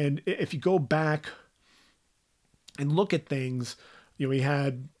 And if you go back and look at things, he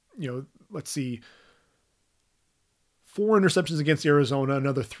had, let's see, 4 interceptions against Arizona,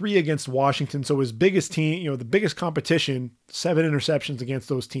 another 3 against Washington. So his biggest team, the biggest competition, 7 interceptions against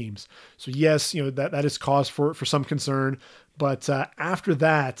those teams. So yes, that is cause for some concern. But after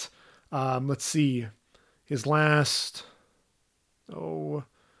that, let's see, his last 10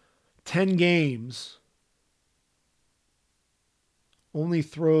 games, only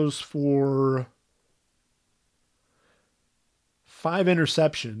throws for 5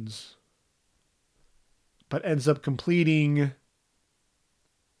 interceptions, but ends up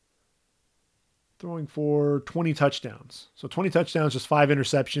throwing for 20 touchdowns. So 20 touchdowns, just 5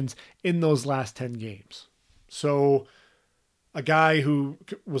 interceptions in those last 10 games. So a guy who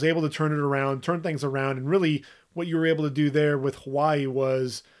was able to turn things around. And really what you were able to do there with Hawaii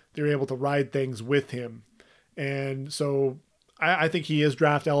was they were able to ride things with him. And so I think he is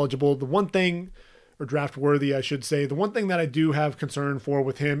draft eligible. The one thing, or draft worthy, I should say, the one thing that I do have concern for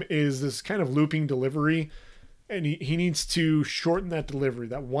with him is this kind of looping delivery. And he needs to shorten that delivery.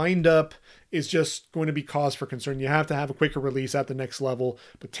 That wind up is just going to be cause for concern. You have to have a quicker release at the next level.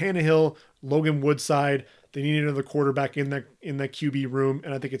 But Tannehill, Logan Woodside, they need another quarterback in that QB room,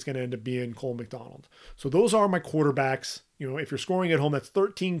 and I think it's going to end up being Cole McDonald. So those are my quarterbacks. If you're scoring at home, that's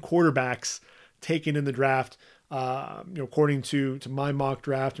 13 quarterbacks taken in the draft. According to my mock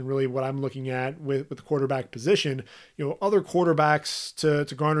draft and really what I'm looking at with the quarterback position. Other quarterbacks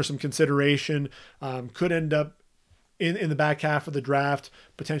to garner some consideration could end up in the back half of the draft,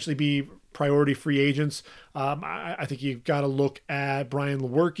 potentially be priority free agents. I think you've got to look at Brian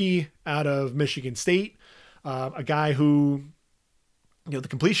Lewerke out of Michigan State, a guy who, the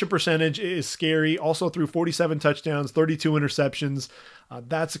completion percentage is scary. Also threw 47 touchdowns, 32 interceptions.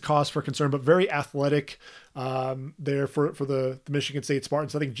 That's a cause for concern, but very athletic there for the Michigan State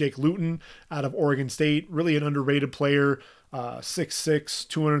Spartans. I think Jake Luton out of Oregon State, really an underrated player, 6'6",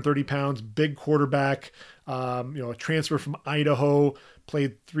 230 pounds, big quarterback, a transfer from Idaho,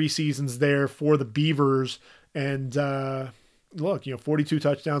 played 3 seasons there for the Beavers. And look, 42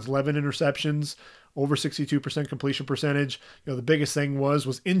 touchdowns, 11 interceptions, over 62% completion percentage. The biggest thing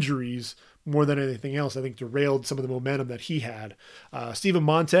was injuries more than anything else. I think derailed some of the momentum that he had. Steven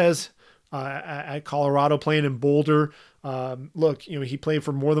Montez at Colorado, playing in Boulder. Look, he played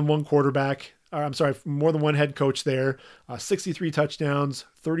for more than one more than one head coach there. 63 touchdowns,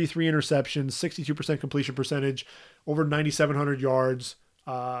 33 interceptions, 62% completion percentage, over 9,700 yards.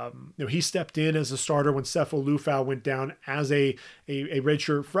 He stepped in as a starter when Sefo Lufau went down as a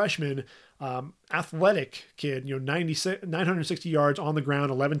redshirt freshman. Athletic kid, 960 yards on the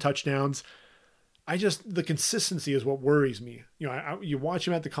ground, 11 touchdowns. The consistency is what worries me. You watch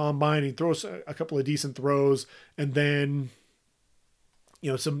him at the combine, he throws a couple of decent throws, and then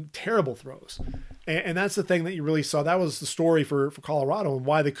some terrible throws. And that's the thing that you really saw. That was the story for Colorado, and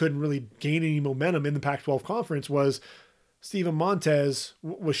why they couldn't really gain any momentum in the Pac-12 conference was Steven Montez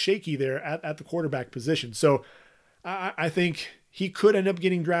was shaky there at the quarterback position. So I think he could end up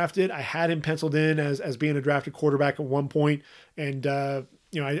getting drafted. I had him penciled in as being a drafted quarterback at one point. And,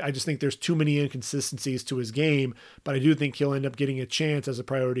 I just think there's too many inconsistencies to his game, but I do think he'll end up getting a chance as a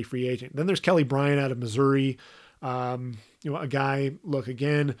priority free agent. Then there's Kelly Bryant out of Missouri. A guy, look,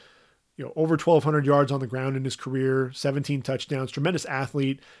 again, over 1,200 yards on the ground in his career, 17 touchdowns, tremendous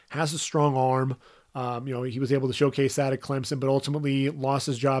athlete, has a strong arm. He was able to showcase that at Clemson, but ultimately lost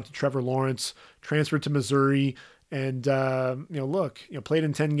his job to Trevor Lawrence, transferred to Missouri, and, played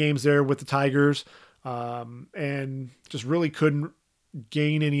in 10 games there with the Tigers, and just really couldn't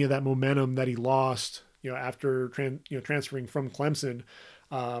gain any of that momentum that he lost, after transferring from Clemson.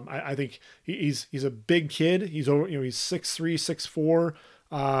 I think he's a big kid. He's over, he's 6'3",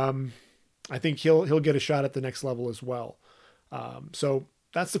 6'4". I think he'll get a shot at the next level as well. So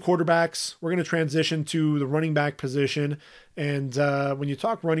that's the quarterbacks. We're going to transition to the running back position. And when you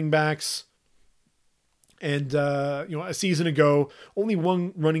talk running backs, and a season ago, only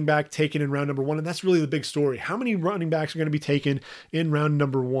one running back taken in round number 1, and that's really the big story. How many running backs are going to be taken in round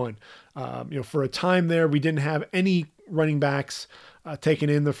number 1? For a time there, we didn't have any running backs taken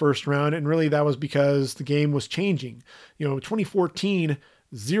in the first round, and really that was because the game was changing. 2014,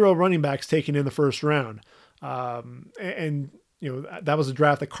 0 running backs taken in the first round, and that was a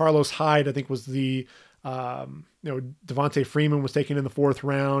draft that Carlos Hyde, I think, was the Devontae Freeman was taken in the 4th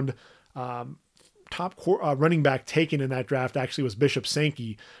round. Top running back taken in that draft actually was Bishop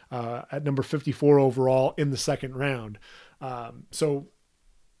Sankey at number 54 overall in the 2nd round. So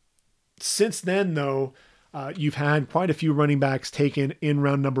since then, though, you've had quite a few running backs taken in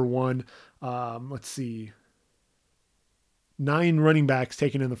round number 1. Let's see. 9 running backs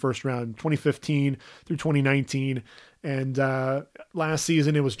taken in the first round, 2015 through 2019. And last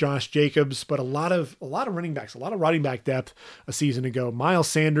season it was Josh Jacobs, but a lot of running backs, a lot of running back depth a season ago. Miles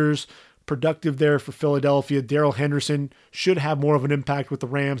Sanders, productive there for Philadelphia. Darrell Henderson should have more of an impact with the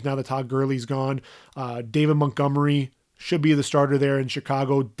Rams now that Todd Gurley's gone. David Montgomery should be the starter there in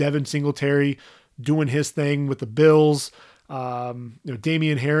Chicago. Devin Singletary doing his thing with the Bills.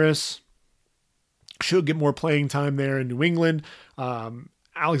 Damian Harris should get more playing time there in New England.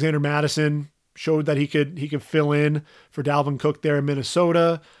 Alexander Madison showed that he could fill in for Dalvin Cook there in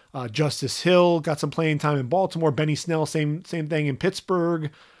Minnesota. Justice Hill got some playing time in Baltimore. Benny Snell, same thing in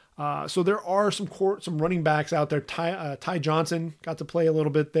Pittsburgh. So there are some running backs out there. Ty Johnson got to play a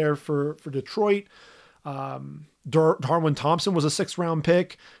little bit there for Detroit. Darwin Thompson was a 6th round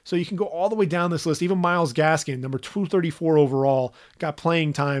pick. So you can go all the way down this list. Even Myles Gaskin, number 234 overall, got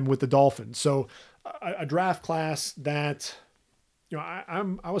playing time with the Dolphins. So a draft class that,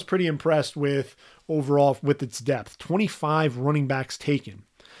 I was pretty impressed with overall with its depth. 25 running backs taken.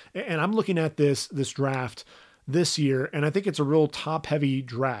 And I'm looking at this draft this year, and I think it's a real top-heavy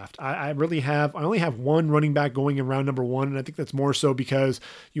draft. I only have 1 running back going in round number 1, and I think that's more so because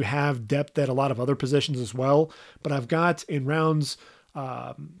you have depth at a lot of other positions as well. But I've got in rounds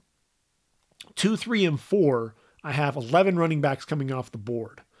 2, 3, and 4, I have 11 running backs coming off the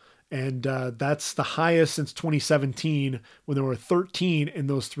board. And that's the highest since 2017 when there were 13 in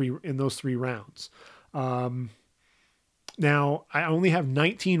those three rounds. Now, I only have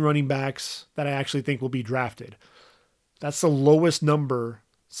 19 running backs that I actually think will be drafted. That's the lowest number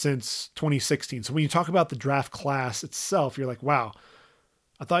since 2016. So when you talk about the draft class itself, you're like, wow,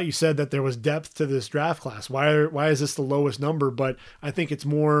 I thought you said that there was depth to this draft class. Why is this the lowest number? But I think it's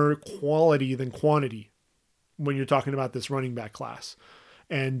more quality than quantity when you're talking about this running back class.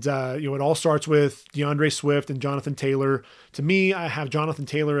 And, it all starts with DeAndre Swift and Jonathan Taylor. To me, I have Jonathan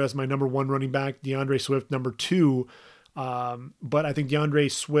Taylor as my number 1 running back, DeAndre Swift number 2. But I think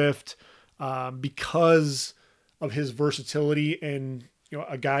DeAndre Swift, because of his versatility and,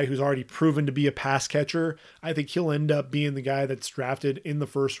 a guy who's already proven to be a pass catcher, I think he'll end up being the guy that's drafted in the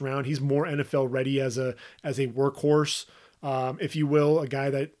 1st round. He's more NFL ready as a workhorse, if you will, a guy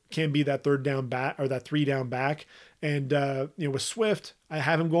that can be that 3rd down back or that 3 down back. And, with Swift, I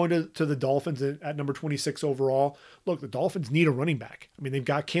have him going to the Dolphins at number 26 overall. Look, the Dolphins need a running back. I mean, they've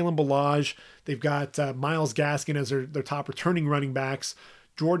got Kalen Ballage. They've got Myles Gaskin as their top returning running backs.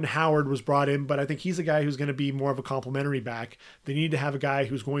 Jordan Howard was brought in, but I think he's a guy who's going to be more of a complimentary back. They need to have a guy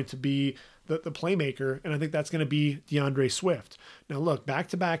who's going to be the playmaker, and I think that's going to be DeAndre Swift. Now, look,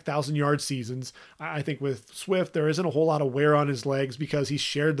 back-to-back 1,000-yard seasons. I think with Swift, there isn't a whole lot of wear on his legs because he's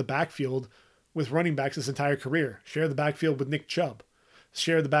shared the backfield with running backs his entire career. Shared the backfield with Nick Chubb.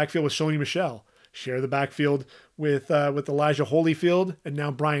 Shared the backfield with Shoney Michel. share the backfield with Elijah Holyfield and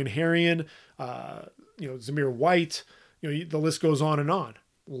now Brian Herrien, Zamir White. The list goes on and on.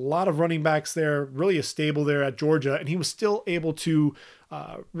 A lot of running backs there, really a stable there at Georgia, and he was still able to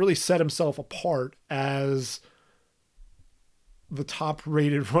really set himself apart as the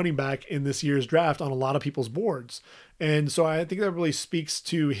top-rated running back in this year's draft on a lot of people's boards. And so I think that really speaks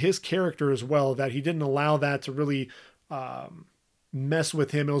to his character as well, that he didn't allow that to really mess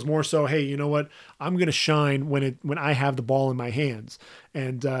with him. It was more so, hey, you know what? I'm going to shine when I have the ball in my hands.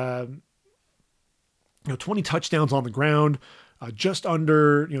 And 20 touchdowns on the ground, just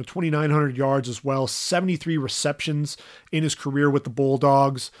under 2,900 yards as well, 73 receptions in his career with the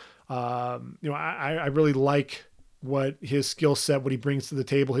Bulldogs. I really like what his skill set, what he brings to the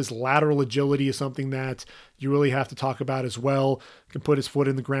table. His lateral agility is something that you really have to talk about as well. Can put his foot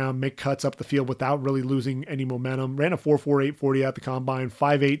in the ground, make cuts up the field without really losing any momentum. Ran a 4.48 40 at the combine,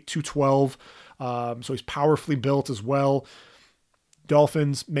 5'8", 212. So he's powerfully built as well.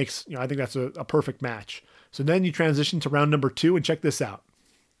 Dolphins makes, I think that's a perfect match. So then you transition to round number 2, and check this out.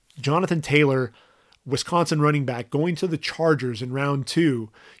 Jonathan Taylor, Wisconsin running back, going to the Chargers in round 2.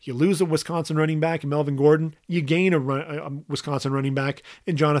 You lose a Wisconsin running back in Melvin Gordon. You gain a Wisconsin running back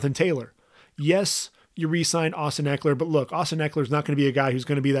in Jonathan Taylor. Yes, you re-sign Austin Eckler, but look, Austin Eckler is not going to be a guy who's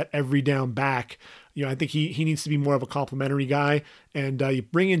going to be that every down back. I think he needs to be more of a complimentary guy. And you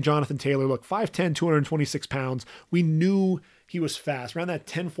bring in Jonathan Taylor. Look, 5'10", 226 pounds. We knew he was fast, around that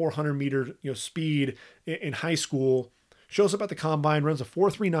 10,400 meter speed in high school. Shows up at the combine, runs a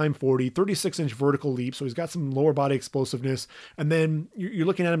 4.39 40, 36-inch vertical leap. So he's got some lower body explosiveness. And then you're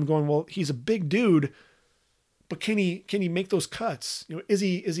looking at him going, well, he's a big dude, but can he make those cuts? Is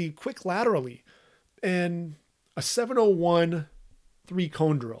he quick laterally? And a 701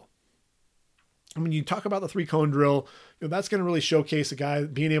 3-cone drill. When you talk about the 3-cone drill, that's going to really showcase a guy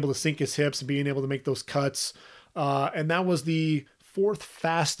being able to sink his hips and being able to make those cuts. And that was the 4th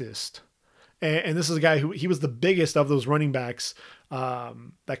fastest. And this is a guy who he was the biggest of those running backs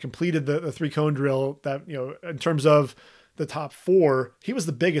that completed the 3-cone drill. That in terms of the top 4, he was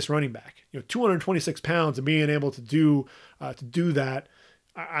the biggest running back. 226 pounds, and being able to do that,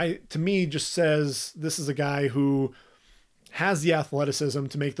 to me just says this is a guy who has the athleticism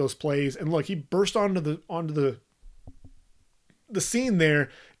to make those plays. And look, he burst onto the scene there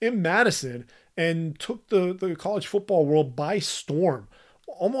in Madison and took the college football world by storm.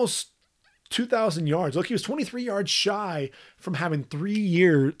 Almost 2,000 yards. Look, he was 23 yards shy from having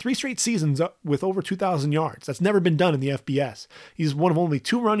 3 straight seasons with over 2,000 yards. That's never been done in the FBS. He's one of only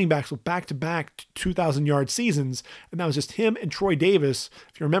 2 running backs with back-to-back 2,000-yard seasons, and that was just him and Troy Davis,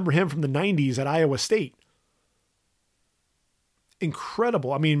 if you remember him from the 90s at Iowa State.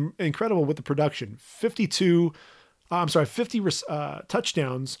 Incredible. Incredible with the production. 50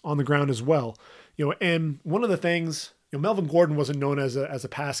 touchdowns on the ground as well. And one of the things, Melvin Gordon wasn't known as a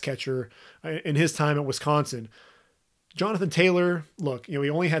pass catcher in his time at Wisconsin. Jonathan Taylor, look, he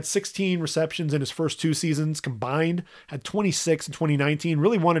only had 16 receptions in his first 2 seasons combined, had 26 in 2019,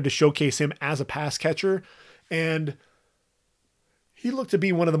 really wanted to showcase him as a pass catcher. And he looked to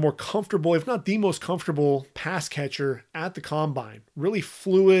be one of the more comfortable, if not the most comfortable pass catcher at the combine. Really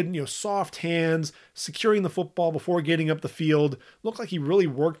fluid, soft hands, securing the football before getting up the field. Looked like he really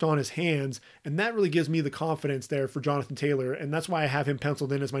worked on his hands, and that really gives me the confidence there for Jonathan Taylor, and that's why I have him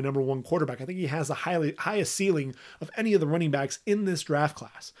penciled in as my number 1 quarterback. I think he has the highest ceiling of any of the running backs in this draft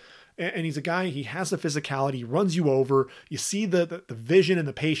class. And he's a guy, he has the physicality, runs you over. You see the vision and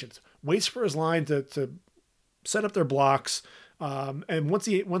the patience. Waits for his line to set up their blocks. And once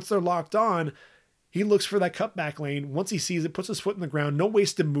they're locked on, he looks for that cutback lane. Once he sees it, puts his foot in the ground, no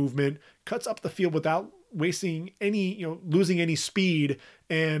wasted movement, cuts up the field without wasting any, losing any speed.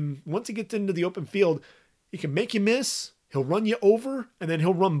 And once he gets into the open field, he can make you miss, he'll run you over, and then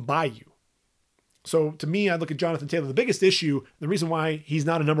he'll run by you. So to me, I look at Jonathan Taylor. The biggest issue, the reason why he's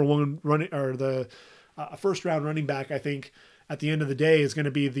not a number 1 running or the first round running back, I think at the end of the day is going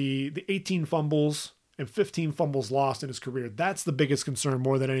to be the 18 fumbles and 15 fumbles lost in his career. That's the biggest concern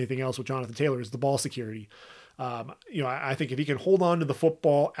more than anything else with Jonathan Taylor is the ball security. I think if he can hold on to the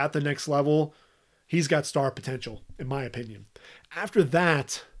football at the next level, he's got star potential, in my opinion. After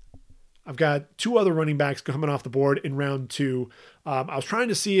that, I've got 2 other running backs coming off the board in round 2. I was trying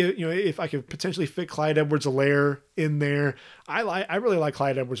to see, if I could potentially fit Clyde Edwards-Helaire in there. I really like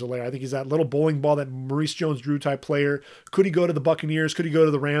Clyde Edwards-Helaire. I think he's that little bowling ball, that Maurice Jones-Drew type player. Could he go to the Buccaneers? Could he go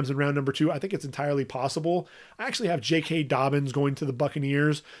to the Rams in round number 2? I think it's entirely possible. I actually have J.K. Dobbins going to the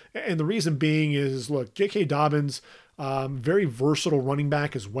Buccaneers. And the reason being is, look, J.K. Dobbins, very versatile running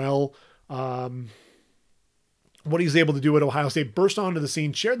back as well. what he's able to do at Ohio State, burst onto the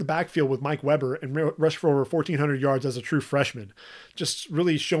scene, shared the backfield with Mike Weber, and rushed for over 1,400 yards as a true freshman. Just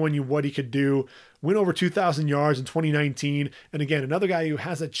really showing you what he could do. Went over 2,000 yards in 2019. And again, another guy who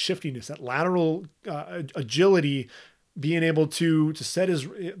has that shiftiness, that lateral agility, being able to set his,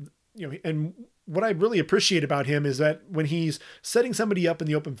 and what I really appreciate about him is that when he's setting somebody up in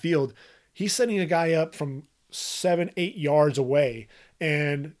the open field, he's setting a guy up from 7-8 yards away,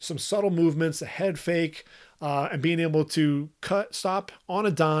 and some subtle movements, a head fake, and being able to stop on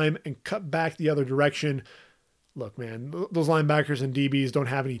a dime and cut back the other direction. Look, man, those linebackers and DBs don't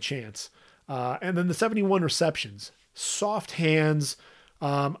have any chance. And then the 71 receptions, soft hands,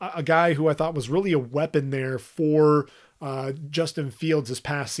 a guy who I thought was really a weapon there for Justin Fields this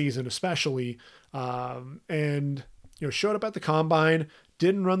past season, especially, and showed up at the combine.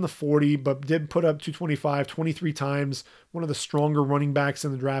 Didn't run the 40, but did put up 225 23 times. One of the stronger running backs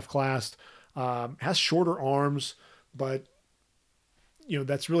in the draft class. Has shorter arms, but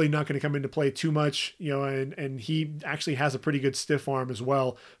that's really not going to come into play too much. And he actually has a pretty good stiff arm as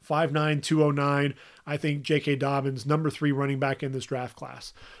well. 5'9", 209. I think J.K. Dobbins, number 3 running back in this draft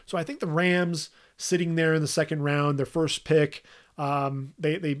class. So I think the Rams sitting there in the second round, their first pick.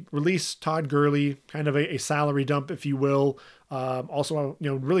 They released Todd Gurley, kind of a salary dump, if you will. Also,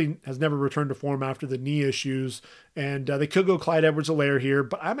 really has never returned to form after the knee issues. And they could go Clyde Edwards-Helaire here,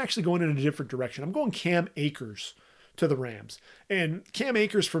 but I'm actually going in a different direction. I'm going Cam Akers to the Rams. And Cam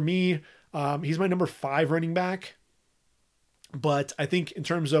Akers, for me, he's my number 5 running back. But I think in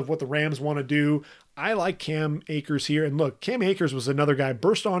terms of what the Rams want to do, I like Cam Akers here. And look, Cam Akers was another guy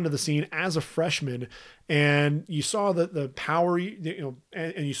burst onto the scene as a freshman, and you saw the power,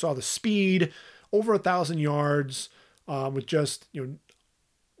 and you saw the speed, over 1,000 yards with just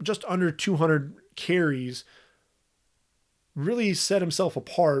under 200 carries. Really set himself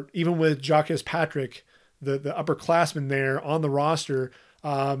apart, even with Jacques Patrick, the upperclassman there on the roster.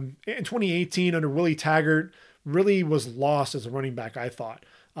 In 2018 under Willie Taggart, really was lost as a running back, I thought.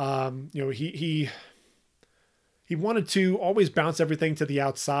 He wanted to always bounce everything to the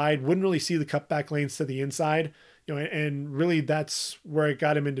outside, wouldn't really see the cutback lanes to the inside, and really that's where it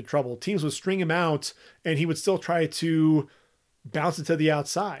got him into trouble. Teams would string him out, and he would still try to bounce it to the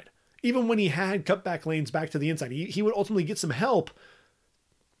outside. Even when he had cutback lanes back to the inside, he would ultimately get some help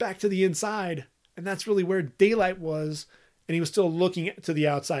back to the inside, and that's really where daylight was, and he was still looking to the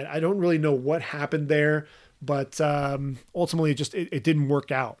outside. I don't really know what happened there, but ultimately it didn't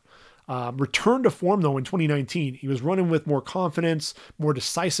work out. Returned to form though in 2019. He was running with more confidence, more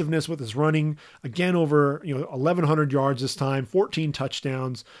decisiveness with his running. Again, over 1,100 yards this time, 14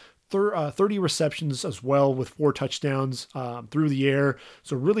 touchdowns, 30 receptions as well with 4 touchdowns through the air.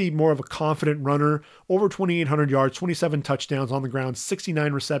 So really more of a confident runner. Over 2,800 yards, 27 touchdowns on the ground,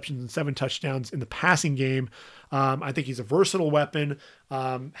 69 receptions and 7 touchdowns in the passing game. I think he's a versatile weapon.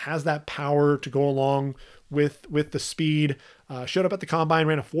 Has that power to go along with the speed. Showed up at the combine,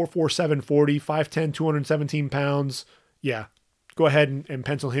 ran a 4.47 40, 5'10", 217 pounds. Yeah, go ahead and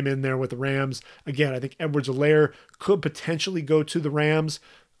pencil him in there with the Rams. Again, I think Edwards-Helaire could potentially go to the Rams,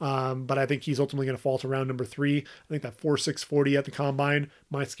 but I think he's ultimately going to fall to round number 3. I think that 4.6 40 at the combine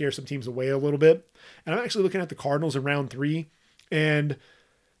might scare some teams away a little bit. And I'm actually looking at the Cardinals in round 3, and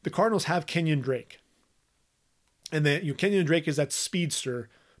the Cardinals have Kenyon Drake. And then Kenyon Drake is that speedster,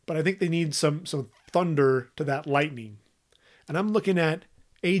 but I think they need some thunder to that lightning. And I'm looking at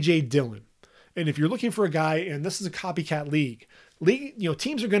A.J. Dillon. And if you're looking for a guy, and this is a copycat league,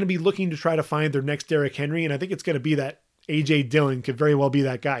 teams are going to be looking to try to find their next Derrick Henry, and I think it's going to be that A.J. Dillon could very well be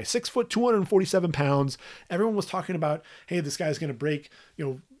that guy. 6 foot, 247 pounds. Everyone was talking about, hey, this guy's going to break,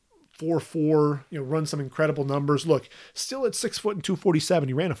 4.4, run some incredible numbers. Look, still at 6 foot and 247,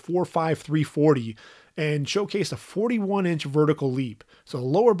 he ran a 4.5 340 and showcased a 41-inch vertical leap. So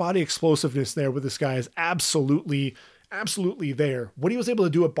lower body explosiveness there with this guy is absolutely there. What he was able to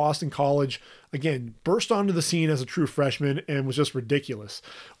do at Boston College, again, burst onto the scene as a true freshman and was just ridiculous.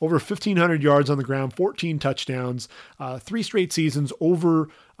 Over 1,500 yards on the ground, 14 touchdowns, 3 straight seasons, over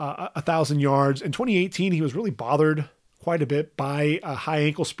 1,000 yards. In 2018, he was really bothered quite a bit by a high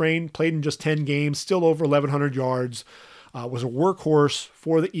ankle sprain, played in just 10 games, still over 1,100 yards, was a workhorse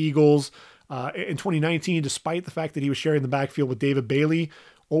for the Eagles. In 2019, despite the fact that he was sharing the backfield with David Bailey,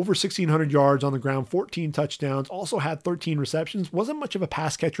 over 1,600 yards on the ground, 14 touchdowns, also had 13 receptions. Wasn't much of a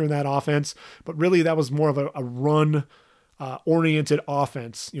pass catcher in that offense, but really that was more of a run-oriented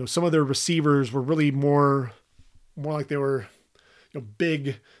offense. Some of their receivers were really more like they were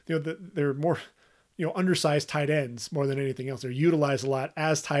big. They're more undersized tight ends more than anything else. They're utilized a lot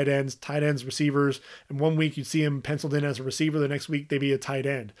as tight ends, receivers. And one week you'd see him penciled in as a receiver. The next week they'd be a tight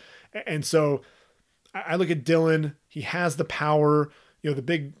end. And so I look at Dillon. He has the power. The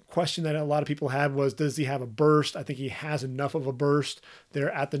big question that a lot of people had was, does he have a burst? I think he has enough of a burst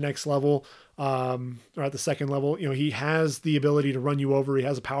there at the next level, or at the second level. He has the ability to run you over. He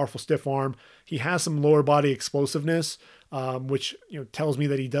has a powerful stiff arm. He has some lower body explosiveness, which tells me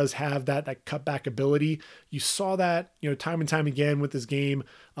that he does have that cutback ability. You saw that time and time again with his game.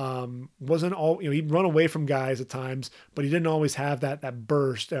 Wasn't all he'd run away from guys at times, but he didn't always have that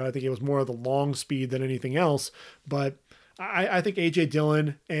burst. I think it was more of the long speed than anything else. But I think A.J.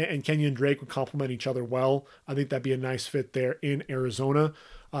 Dillon and Kenyon Drake would complement each other well. I think that'd be a nice fit there in Arizona.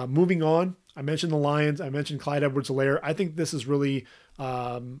 Moving on, I mentioned the Lions. I mentioned Clyde Edwards-Helaire. I think this is really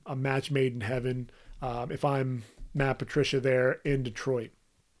a match made in heaven if I'm Matt Patricia there in Detroit.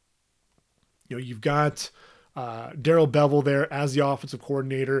 You've got Darrell Bevell there as the offensive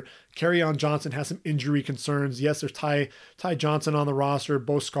coordinator. Kerryon Johnson has some injury concerns. Yes, there's Ty Johnson on the roster.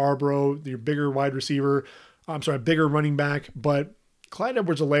 Bo Scarborough, your bigger wide receiver. Bigger running back, but Clyde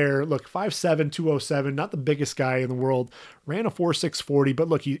Edwards-Helaire, look, 5'7", 207, not the biggest guy in the world, ran a 4.6 40, but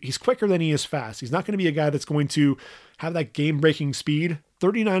look, he's quicker than he is fast. He's not going to be a guy that's going to have that game-breaking speed,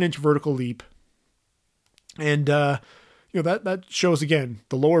 39-inch vertical leap, and that shows, again,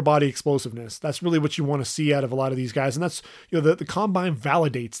 the lower body explosiveness. That's really what you want to see out of a lot of these guys, and that's, the combine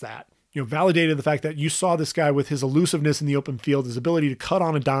validates that. Validated the fact that you saw this guy with his elusiveness in the open field, his ability to cut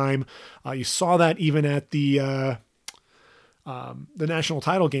on a dime. You saw that even at the national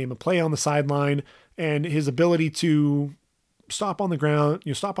title game, a play on the sideline, and his ability to stop on the ground,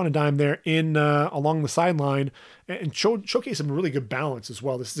 stop on a dime there in along the sideline, and showcase some really good balance as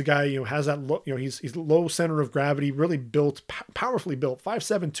well. This is a guy has that low, he's low center of gravity, really built, powerfully built,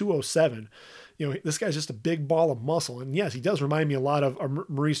 5'7", 207. This guy's just a big ball of muscle. And yes, he does remind me a lot of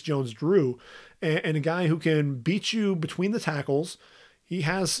Maurice Jones-Drew, and a guy who can beat you between the tackles. He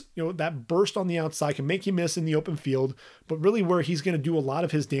has, that burst on the outside, can make you miss in the open field, but really where he's going to do a lot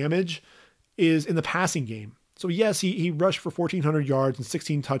of his damage is in the passing game. So yes, he rushed for 1,400 yards and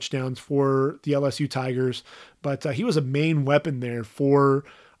 16 touchdowns for the LSU Tigers, but he was a main weapon there for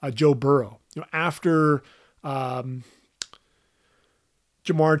Joe Burrow. After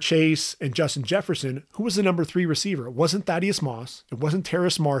Jamar Chase and Justin Jefferson, who was the number 3 receiver? It wasn't Thaddeus Moss. It wasn't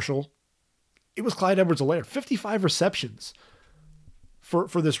Terrace Marshall. It was Clyde Edwards-Helaire. 55 receptions for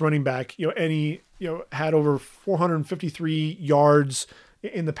this running back. And he had over 453 yards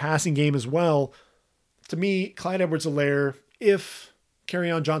in the passing game as well. To me, Clyde Edwards-Helaire, if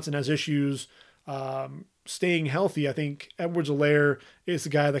Kerryon Johnson has issues staying healthy, I think Edwards-Helaire is the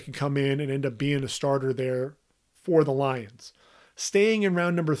guy that can come in and end up being a starter there for the Lions. Staying in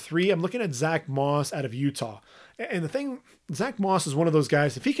round number 3, I'm looking at Zach Moss out of Utah. And the thing, Zach Moss is one of those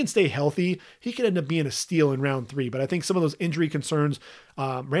guys, if he can stay healthy, he could end up being a steal in round 3. But I think some of those injury concerns,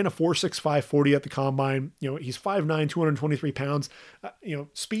 ran a 4.65 40 at the combine. He's 5'9", 223 pounds.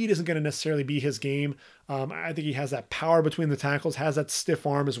 Speed isn't going to necessarily be his game. I think he has that power between the tackles, has that stiff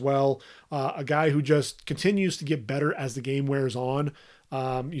arm as well. A guy who just continues to get better as the game wears on.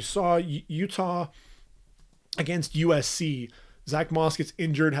 You saw Utah against USC. Zach Moss gets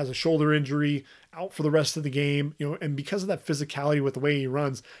injured, has a shoulder injury, out for the rest of the game, and because of that physicality with the way he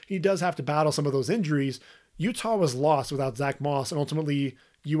runs, he does have to battle some of those injuries. Utah was lost without Zach Moss, and ultimately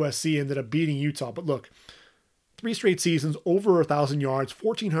USC ended up beating Utah. But look, 3 straight seasons, over 1,000 yards,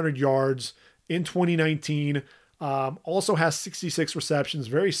 1,400 yards in 2019. Also has 66 receptions,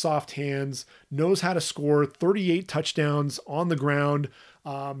 very soft hands, knows how to score, 38 touchdowns on the ground,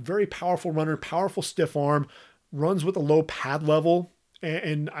 very powerful runner, powerful stiff arm, runs with a low pad level.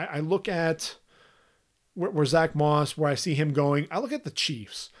 And I look at where Zach Moss, where I see him going, I look at the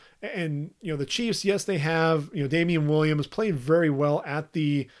Chiefs. And, the Chiefs, yes, they have, Damian Williams played very well at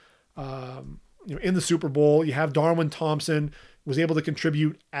the, in the Super Bowl. You have Darwin Thompson, was able to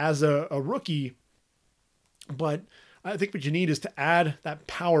contribute as a rookie. But I think what you need is to add that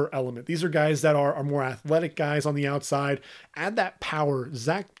power element. These are guys that are more athletic guys on the outside. Add that power.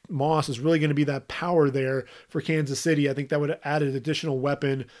 Zach Moss is really going to be that power there for Kansas City. I think that would add an additional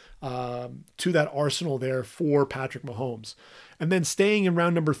weapon to that arsenal there for Patrick Mahomes. And then staying in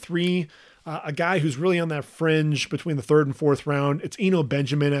round number 3, a guy who's really on that fringe between the 3rd and 4th round. It's Eno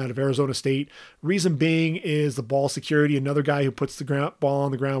Benjamin out of Arizona State. Reason being is the ball security, another guy who puts the ball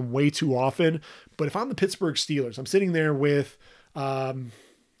on the ground way too often. But if I'm the Pittsburgh Steelers, I'm sitting there with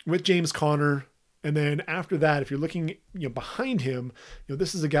James Conner. And then after that, if you're looking behind him,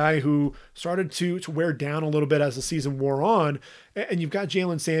 this is a guy who started to wear down a little bit as the season wore on. And you've got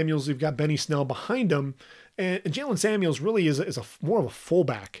Jalen Samuels, you've got Benny Snell behind him. And Jalen Samuels really is more of a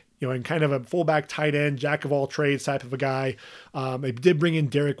fullback, and kind of a fullback tight end, jack of all trades type of a guy. They did bring in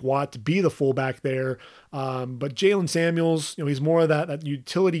Derek Watt to be the fullback there. But Jalen Samuels, he's more of that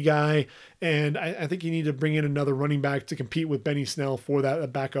utility guy. And I think you need to bring in another running back to compete with Benny Snell for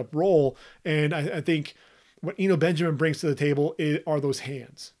that backup role. And I think what Eno Benjamin brings to the table are those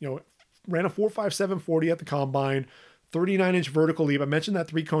hands. Ran a 4.57 40 at the combine, 39-inch vertical leap. I mentioned that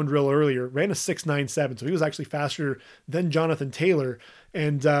 3-cone drill earlier. Ran a 6.97, so he was actually faster than Jonathan Taylor.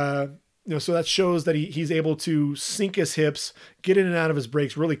 And so that shows that he's able to sink his hips, get in and out of his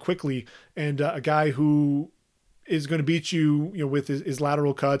breaks really quickly, and a guy who is going to beat you, with his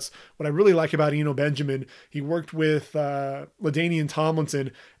lateral cuts. What I really like about Eno Benjamin, he worked with LaDainian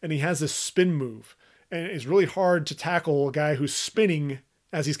Tomlinson, and he has this spin move, and it's really hard to tackle a guy who's spinning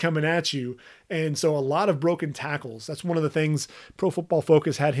as he's coming at you. And so a lot of broken tackles. That's one of the things Pro Football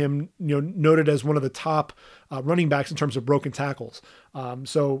Focus had him, noted as one of the top running backs in terms of broken tackles.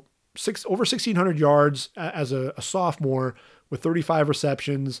 So over 1,600 yards as a sophomore with 35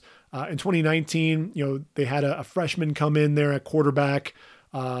 receptions. In 2019, they had a freshman come in there at quarterback,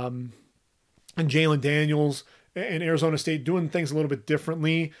 and Jalen Daniels and Arizona State doing things a little bit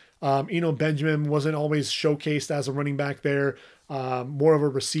differently. Eno Benjamin wasn't always showcased as a running back there. More of a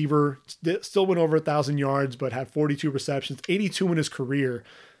receiver, still went over 1,000 yards, but had 42 receptions, 82 in his career.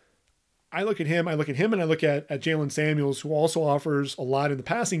 I look at him and I look at Jalen Samuels, who also offers a lot in the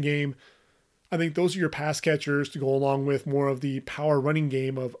passing game. I think those are your pass catchers to go along with more of the power running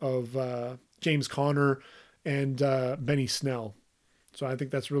game of James Conner and Benny Snell. So I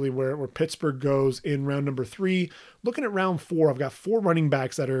think that's really where Pittsburgh goes in round number 3. Looking at round 4, I've got 4 running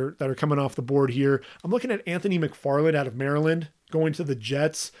backs that are coming off the board here. I'm looking at Anthony McFarland out of Maryland going to the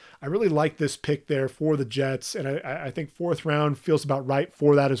Jets. I really like this pick there for the Jets, and I think 4th round feels about right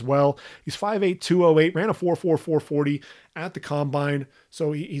for that as well. He's 5'8", 208, ran a 4.4 4.40 at the combine.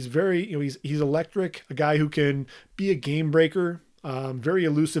 So he's very, he's electric, a guy who can be a game breaker, very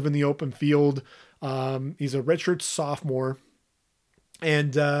elusive in the open field. He's a redshirt sophomore.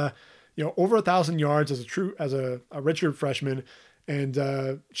 And, over 1,000 yards as a redshirt freshman,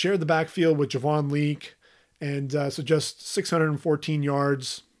 and shared the backfield with Javon Leake. And so just 614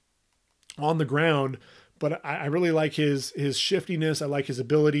 yards on the ground. But I really like his shiftiness. I like his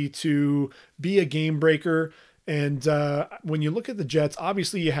ability to be a game breaker. And when you look at the Jets,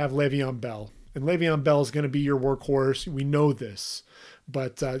 obviously you have Le'Veon Bell. And Le'Veon Bell is going to be your workhorse. We know this.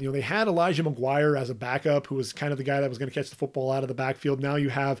 But, they had Elijah McGuire as a backup, who was kind of the guy that was going to catch the football out of the backfield. Now you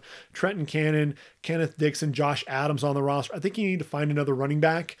have Trenton Cannon, Kenneth Dixon, Josh Adams on the roster. I think you need to find another running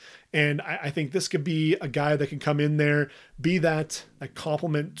back. And I think this could be a guy that can come in there, be that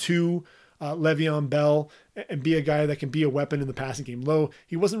complement to Le'Veon Bell, and be a guy that can be a weapon in the passing game. Though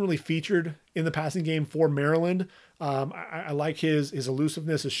he wasn't really featured in the passing game for Maryland, I like his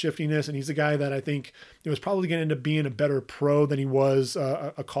elusiveness, his shiftiness, and he's a guy that I think is probably going to end up being a better pro than he was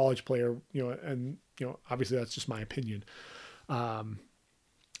a college player. And obviously that's just my opinion.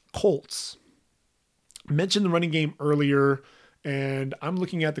 Colts. Mentioned the running game earlier, and I'm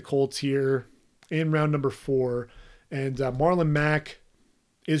looking at the Colts here in round number 4, and Marlon Mack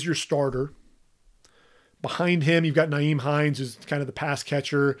is your starter. Behind him, you've got Nyheim Hines, who's kind of the pass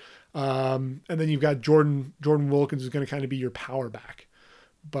catcher. And then you've got Jordan Wilkins, who's going to kind of be your power back.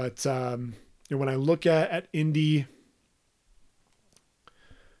 But when I look at Indy,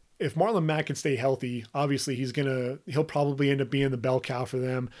 if Marlon Mack can stay healthy, obviously he'll probably end up being the bell cow for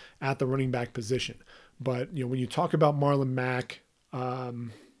them at the running back position. But when you talk about Marlon Mack,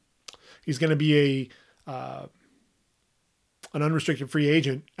 he's going to be an unrestricted free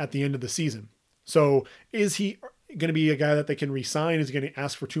agent at the end of the season. So is he going to be a guy that they can re-sign? Is he going to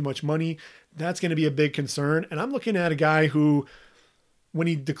ask for too much money? That's going to be a big concern. And I'm looking at a guy who, when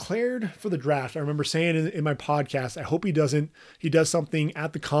he declared for the draft, I remember saying in my podcast, I hope he does something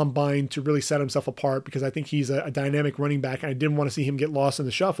at the combine to really set himself apart, because I think he's a dynamic running back, and I didn't want to see him get lost in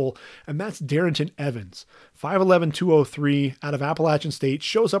the shuffle. And that's Darrynton Evans, 5'11", 203 out of Appalachian State,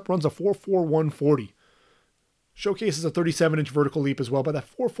 shows up, runs a 4.4 140. Showcases a 37-inch vertical leap as well, but that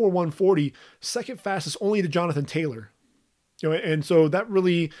 4.4 140, second fastest only to Jonathan Taylor. And so that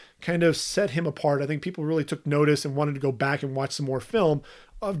really kind of set him apart. I think people really took notice and wanted to go back and watch some more film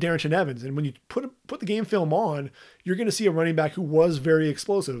of Darrynton Evans. And when you put the game film on, you're going to see a running back who was very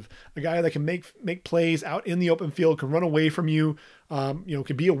explosive, a guy that can make plays out in the open field, can run away from you,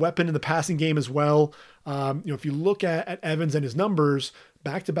 can be a weapon in the passing game as well. If you look at Evans and his numbers,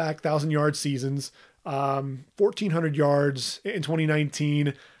 back-to-back 1,000-yard seasons, 1,400 yards in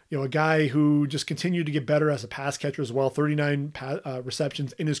 2019. a guy who just continued to get better as a pass catcher as well, 39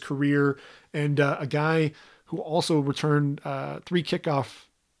 receptions in his career, and a guy who also returned 3 kickoff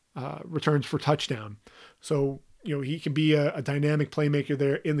returns for touchdown. So, he can be a dynamic playmaker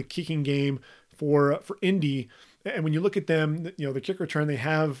there in the kicking game for Indy. And when you look at them, the kick return, they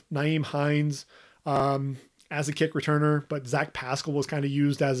have Nyheim Hines as a kick returner, but Zach Pascal was kind of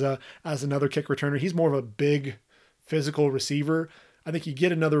used as another kick returner. He's more of a big physical receiver. I think you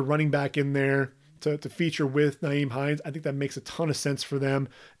get another running back in there to feature with Nyheim Hines. I think that makes a ton of sense for them.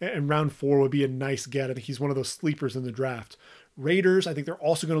 And round 4 would be a nice get. I think he's one of those sleepers in the draft. Raiders, I think they're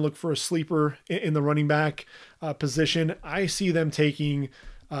also going to look for a sleeper in the running back position. I see them taking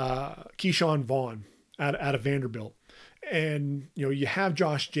Keyshawn Vaughn out of Vanderbilt. And, you have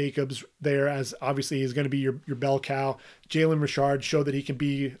Josh Jacobs there as obviously he's going to be your bell cow. Jalen Richard showed that he can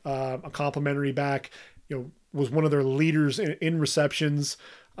be a complimentary back, was one of their leaders in receptions.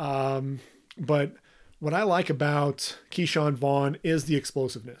 But what I like about Keyshawn Vaughn is the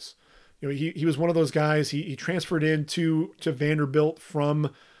explosiveness. He was one of those guys, he transferred into Vanderbilt from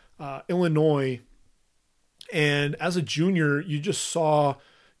Illinois. And as a junior, you just saw,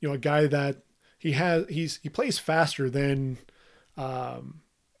 a guy that he plays faster than,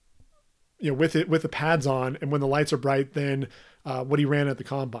 with the pads on and when the lights are bright than what he ran at the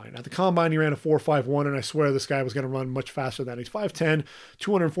combine. At the combine, he ran a 4.51, and I swear this guy was going to run much faster than that. He's 5'10",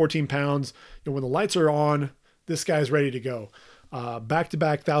 214 pounds. When the lights are on, this guy's ready to go.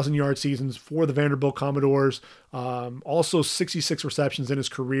 Back-to-back 1,000-yard seasons for the Vanderbilt Commodores. Also 66 receptions in his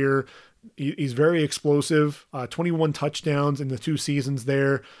career. He's very explosive. 21 touchdowns in the 2 seasons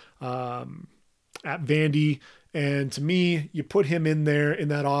there at Vandy. And to me, you put him in there in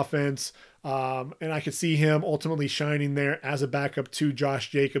that offense, and I could see him ultimately shining there as a backup to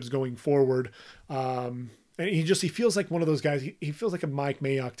Josh Jacobs going forward. And he feels like one of those guys. He feels like a Mike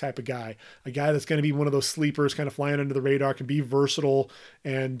Mayock type of guy, a guy that's going to be one of those sleepers, kind of flying under the radar, can be versatile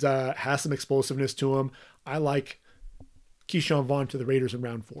and has some explosiveness to him. I like Keyshawn Vaughn to the Raiders in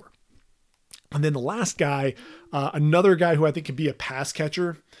round 4. And then the last guy, another guy who I think could be a pass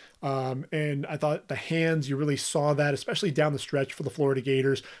catcher. And I thought the hands, you really saw that, especially down the stretch for the Florida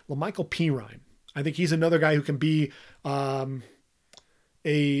Gators. La'Mical Perine. I think he's another guy who can be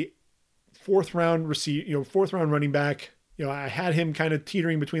a fourth round running back. I had him kind of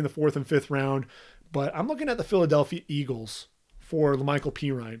teetering between the 4th and 5th round, but I'm looking at the Philadelphia Eagles for La'Mical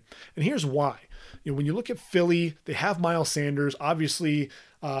Perine. And here's why. When you look at Philly, they have Miles Sanders, obviously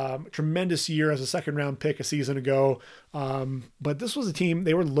tremendous year as a 2nd-round pick a season ago. But this was a team,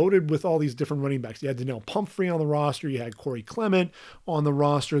 they were loaded with all these different running backs. You had Donnell Pumphrey on the roster. You had Corey Clement on the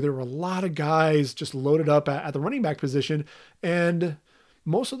roster. There were a lot of guys just loaded up at the running back position, and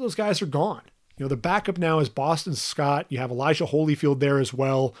most of those guys are gone. The backup now is Boston Scott. You have Elijah Holyfield there as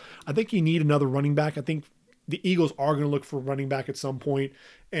well. I think you need another running back. I think the Eagles are going to look for a running back at some point.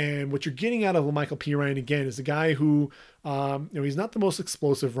 And what you're getting out of La'Mical Perine, again, is a guy who, he's not the most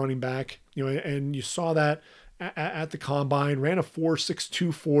explosive running back, and you saw that at the combine, ran a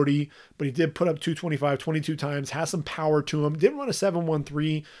 4.62 40, but he did put up 225 22 times, has some power to him, didn't run a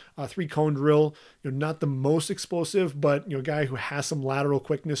 7.13 3-cone drill, not the most explosive, but, a guy who has some lateral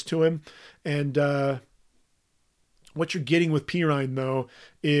quickness to him. And, what you're getting with Perine, though,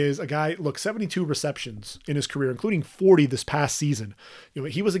 is a guy, 72 receptions in his career, including 40 this past season.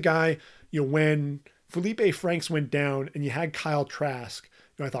 He was a guy, when Felipe Franks went down and you had Kyle Trask,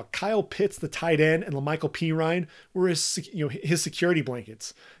 I thought Kyle Pitts, the tight end, and La'Mical Perine were his security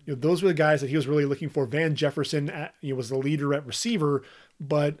blankets. Those were the guys that he was really looking for. Van Jefferson was the leader at receiver,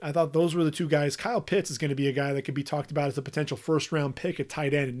 but I thought those were the 2 guys. Kyle Pitts is going to be a guy that could be talked about as a potential 1st-round pick at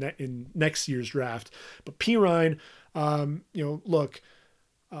tight end in next year's draft. But Perine,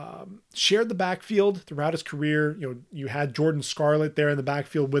 shared the backfield throughout his career. You had Jordan Scarlett there in the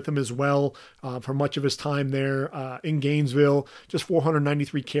backfield with him as well for much of his time there in Gainesville. Just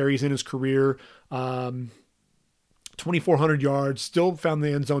 493 carries in his career, 2,400 yards, still found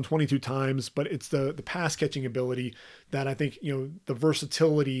the end zone 22 times, but it's the pass catching ability that I think, the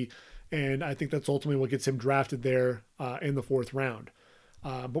versatility, and I think that's ultimately what gets him drafted there in the 4th round.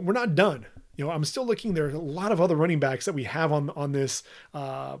 But we're not done. I'm still looking. There are a lot of other running backs that we have on this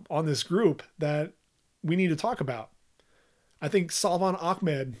group that we need to talk about. I think Salvon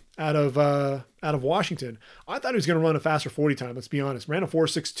Ahmed out of Washington. I thought he was going to run a faster 40 time. Let's be honest. Ran a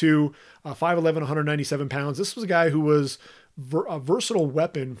 4.62, 5'11", 197 pounds. This was a guy who was a versatile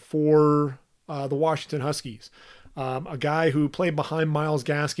weapon for the Washington Huskies. A guy who played behind Myles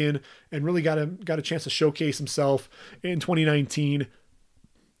Gaskin and really got a chance to showcase himself in 2019.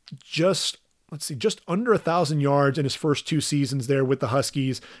 Just let's see, just under 1,000 yards in his first 2 seasons there with the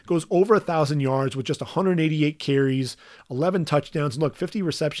Huskies, goes over 1,000 yards with just 188 carries, 11 touchdowns, and look, 50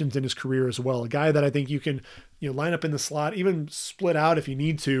 receptions in his career as well. A guy that I think you can, line up in the slot, even split out if you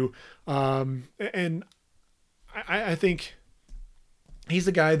need to. And I think he's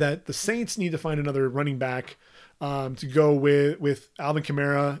the guy that the Saints need to find another running back to go with Alvin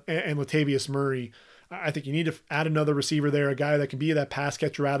Kamara and Latavius Murray. I think you need to add another receiver there, a guy that can be that pass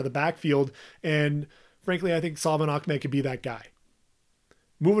catcher out of the backfield. And frankly, I think Salvon Ahmed could be that guy.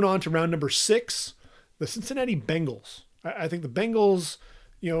 Moving on to round number 6, the Cincinnati Bengals. I think the Bengals,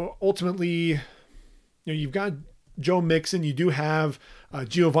 ultimately, you've got Joe Mixon. You do have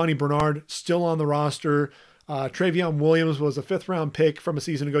Giovanni Bernard still on the roster. Travion Williams was a 5th-round pick from a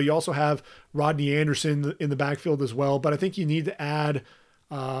season ago. You also have Rodney Anderson in the backfield as well. But I think you need to add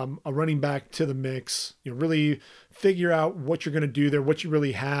a running back to the mix, really figure out what you're going to do there, what you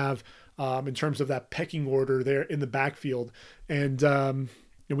really have in terms of that pecking order there in the backfield. And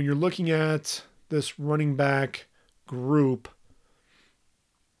when you're looking at this running back group,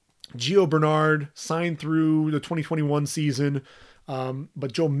 Gio Bernard signed through the 2021 season,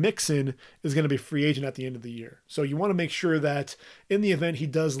 but Joe Mixon is going to be a free agent at the end of the year. So you want to make sure that in the event he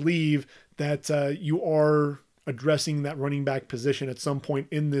does leave, that you are addressing that running back position at some point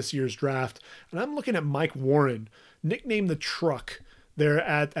in this year's draft. And I'm looking at Mike Warren, nicknamed the Truck there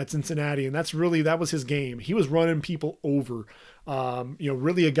at Cincinnati. And that was his game. He was running people over.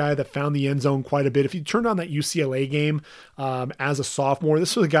 Really a guy that found the end zone quite a bit. If you turned on that UCLA game as a sophomore,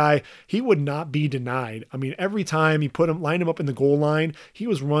 this was a guy, he would not be denied. I mean, every time he lined him up in the goal line, he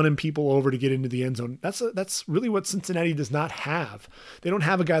was running people over to get into the end zone. That's really what Cincinnati does not have. They don't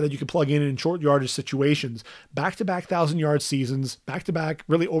have a guy that you can plug in short yardage situations. Back-to-back 1,000-yard seasons, back-to-back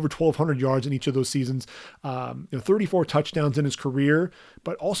really over 1,200 yards in each of those seasons. 34 touchdowns in his career,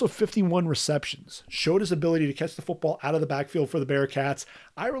 but also 51 receptions. Showed his ability to catch the football out of the backfield for the Bearcats.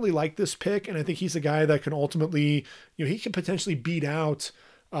 I really like this pick, and I think he's a guy that can ultimately, he can potentially beat out,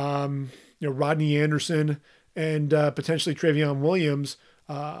 Rodney Anderson and potentially Travion Williams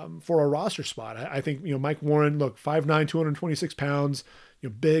for a roster spot. I think, Mike Warren, look, 5'9", 226 pounds,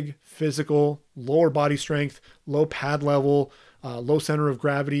 big, physical, lower body strength, low pad level, low center of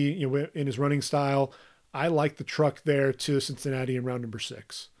gravity, in his running style. I like the Truck there to Cincinnati in round number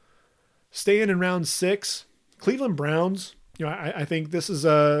 6. Staying in round 6, Cleveland Browns. I think this is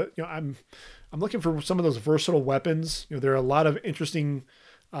I'm looking for some of those versatile weapons. There are a lot of interesting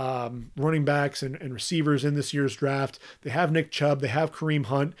running backs and receivers in this year's draft. They have Nick Chubb, they have Kareem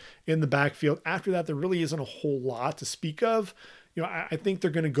Hunt in the backfield. After that, there really isn't a whole lot to speak of. I think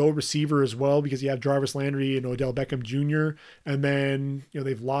they're going to go receiver as well because you have Jarvis Landry and Odell Beckham Jr. And then,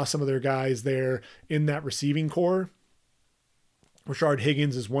 they've lost some of their guys there in that receiving core. Rashard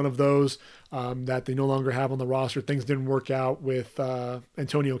Higgins is one of those that they no longer have on the roster. Things didn't work out with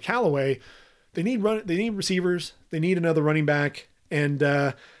Antonio Callaway. They need receivers. They need another running back. And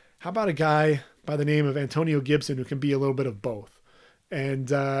how about a guy by the name of Antonio Gibson who can be a little bit of both? And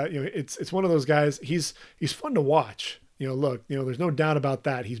it's one of those guys. He's fun to watch. There's no doubt about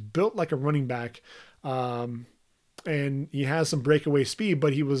that. He's built like a running back, and he has some breakaway speed.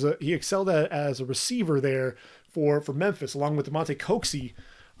 But he excelled as a receiver there for Memphis, along with DeMonte Coxey,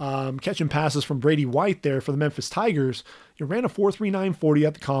 catching passes from Brady White there for the Memphis Tigers. He ran a 4.39 40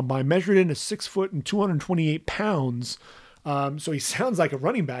 at the combine, measured in at 6 foot and 228 pounds. So he sounds like a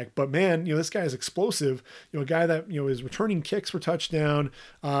running back, but man, this guy is explosive. A guy that is returning kicks for touchdown.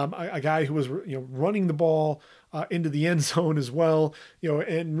 A guy who was running the ball into the end zone as well.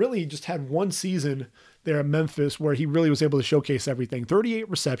 And really just had one season there at Memphis where he really was able to showcase everything. 38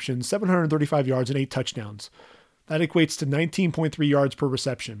 receptions, 735 yards, and 8 touchdowns. That equates to 19.3 yards per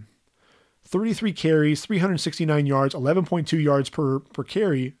reception. 33 carries, 369 yards, 11.2 yards per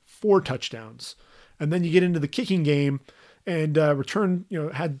carry, 4 touchdowns. And then you get into the kicking game and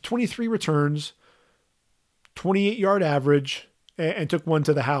had 23 returns, 28-yard average, and took one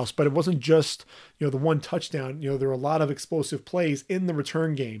to the house. But it wasn't just, the one touchdown. There were a lot of explosive plays in the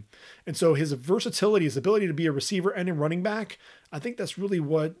return game. And so his versatility, his ability to be a receiver and a running back, I think that's really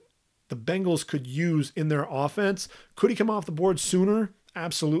what the Bengals could use in their offense. Could he come off the board sooner?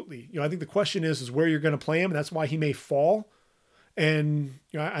 Absolutely. I think the question is where you're going to play him, and that's why he may fall. And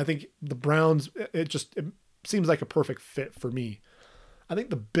I think the Browns, it seems like a perfect fit for me. I think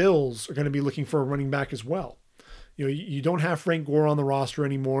the Bills are going to be looking for a running back as well. You don't have Frank Gore on the roster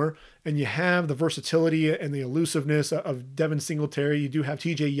anymore, and you have the versatility and the elusiveness of Devin Singletary. You do have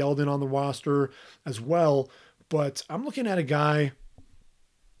TJ Yeldon on the roster as well, but I'm looking at a guy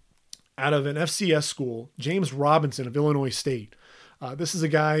out of an FCS school, James Robinson of Illinois State. This is a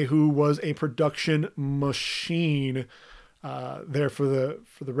guy who was a production machine there for the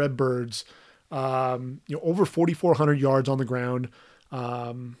Redbirds. Over 4,400 yards on the ground,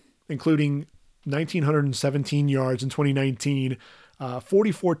 including 1,917 yards in 2019.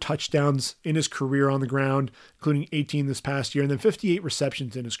 44 touchdowns in his career on the ground, including 18 this past year, and then 58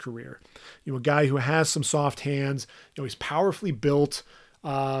 receptions in his career. A guy who has some soft hands. He's powerfully built,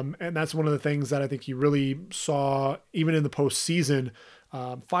 and that's one of the things that I think you really saw even in the postseason.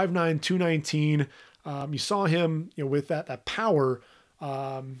 5'9", 219. You saw him, with that power.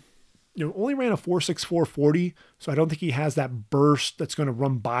 Only ran a 4.64 40, so I don't think he has that burst that's going to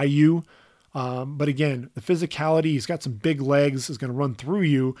run by you. But again, the physicality, he's got some big legs, is going to run through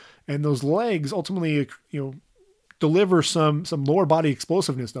you, and those legs ultimately, deliver some lower body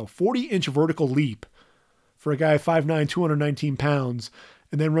explosiveness. Though 40-inch vertical leap for a guy 5'9", 219 pounds,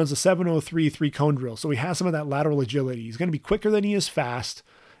 and then runs a 703 3-cone drill. So he has some of that lateral agility. He's going to be quicker than he is fast,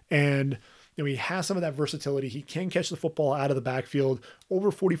 and he has some of that versatility. He can catch the football out of the backfield, over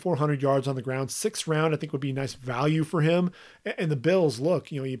 4,400 yards on the ground. 6th round, I think, would be a nice value for him. And the Bills,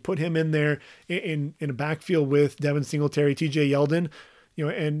 look, you put him in there in a backfield with Devin Singletary, TJ Yeldon,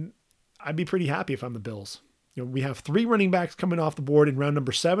 and I'd be pretty happy if I'm the Bills. We have 3 running backs coming off the board in round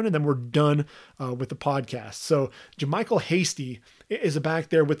number 7, and then we're done with the podcast. So JaMycal Hasty is a back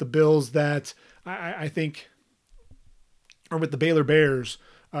there with the Bills that I think, or with the Baylor Bears,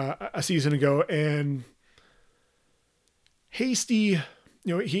 a season ago, and Hasty,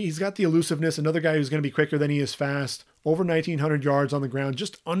 he's got the elusiveness. Another guy who's going to be quicker than he is fast. Over 1,900 yards on the ground,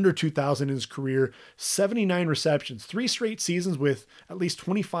 just under 2,000 in his career. 79 receptions, 3 straight seasons with at least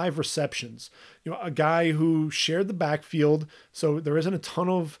 25 receptions. A guy who shared the backfield, so there isn't a ton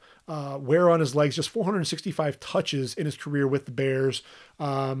of wear on his legs. Just 465 touches in his career with the Bears,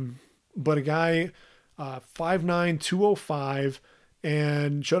 but a guy 5'9", 205.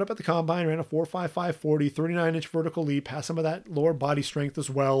 And showed up at the combine, ran a 4.55 40, 39-inch vertical leap, has some of that lower body strength as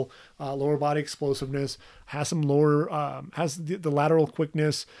well, lower body explosiveness, has some has the lateral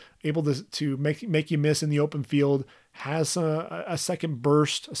quickness, able to make you miss in the open field, has a second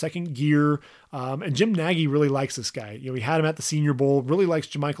burst, a second gear. And Jim Nagy really likes this guy. He had him at the Senior Bowl, really likes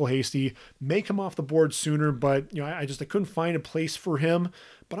JaMycal Hasty, may come off the board sooner, but I couldn't find a place for him.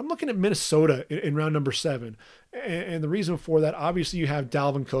 But I'm looking at Minnesota in round number 7. And the reason for that, obviously you have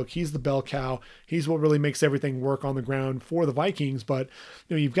Dalvin Cook. He's the bell cow. He's what really makes everything work on the ground for the Vikings. But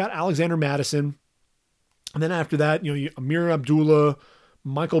you've got Alexander Mattison. And then after that, Amir Abdullah,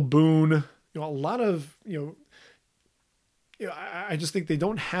 Michael Boone, a lot of, I just think they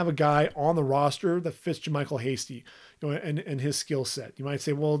don't have a guy on the roster that fits JaMycal Hasty, and his skill set. You might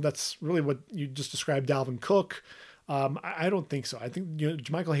say, well, that's really what you just described Dalvin Cook. I don't think so. I think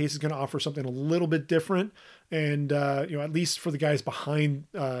JaMycal Hasty is going to offer something a little bit different, and at least for the guys behind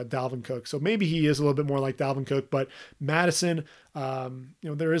Dalvin Cook. So maybe he is a little bit more like Dalvin Cook, but Madison,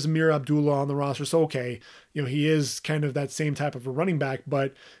 there is Amir Abdullah on the roster, so okay, he is kind of that same type of a running back,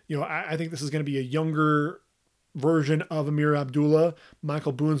 but I think this is going to be a younger version of Amir Abdullah.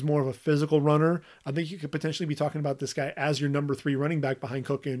 Michael Boone's more of a physical runner. I think you could potentially be talking about this guy as your number 3 running back behind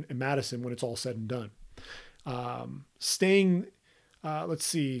Cook and Madison when it's all said and done. Let's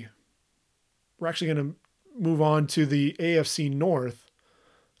see. We're actually going to move on to the AFC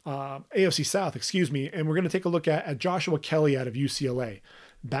South, excuse me. And we're going to take a look at Joshua Kelly out of UCLA.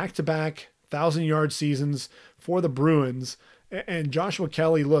 Back-to-back 1,000-yard seasons for the Bruins. And Joshua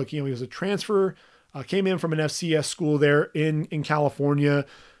Kelly, look, he was a transfer, came in from an FCS school there in California.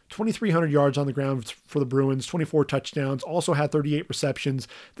 2,300 yards on the ground for the Bruins, 24 touchdowns, also had 38 receptions.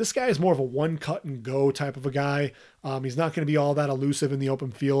 This guy is more of a one cut and go type of a guy. He's not going to be all that elusive in the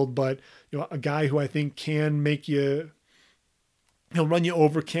open field, but a guy who I think can make you, he'll run you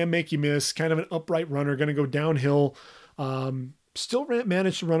over, can make you miss, kind of an upright runner, going to go downhill. Still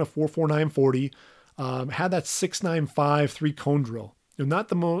managed to run a 4.49 40, had that 6.95 3-cone drill. Not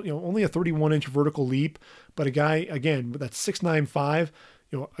the only a 31-inch vertical leap, but a guy, again, with that 6.95,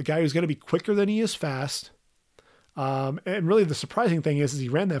 a guy who's going to be quicker than he is fast. And really the surprising thing is he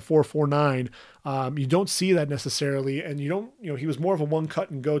ran that 4.49. You don't see that necessarily. And he was more of a one cut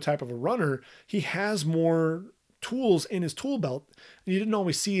and go type of a runner. He has more tools in his tool belt. And you didn't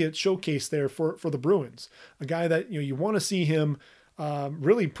always see it showcased there for the Bruins. A guy that, you want to see him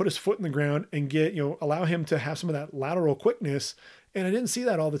really put his foot in the ground and get, allow him to have some of that lateral quickness. And I didn't see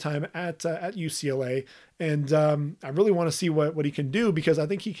that all the time at UCLA. And I really want to see what he can do, because I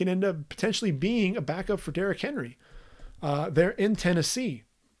think he can end up potentially being a backup for Derrick Henry there in Tennessee.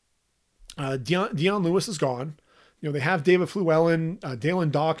 Dion Lewis is gone. They have David Fluellen,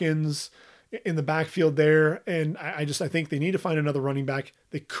 Dalen Dawkins, in the backfield there. And I think they need to find another running back.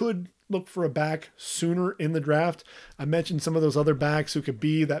 They could look for a back sooner in the draft. I mentioned some of those other backs who could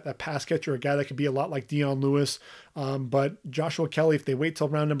be that pass catcher, a guy that could be a lot like Dion Lewis. But Joshua Kelly, if they wait till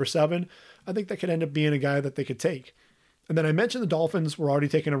round number 7, I think that could end up being a guy that they could take. And then I mentioned the Dolphins were already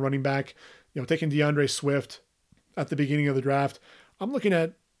taking a running back, taking DeAndre Swift at the beginning of the draft. I'm looking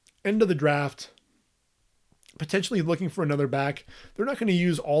at end of the draft, potentially looking for another back. They're not going to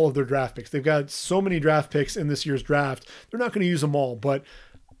use all of their draft picks. They've got so many draft picks in this year's draft. They're not going to use them all. But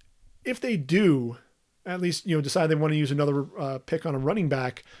if they do, at least, decide they want to use another pick on a running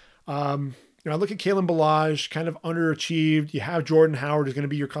back, I look at Kalen Ballage, kind of underachieved. You have Jordan Howard, who's going to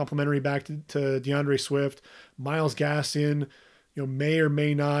be your complementary back to DeAndre Swift. Myles Gaskin, may or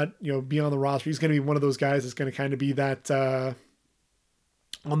may not, be on the roster. He's going to be one of those guys that's going to kind of be that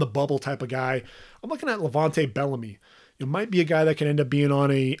on the bubble type of guy. I'm looking at Levante Bellamy. It might be a guy that can end up being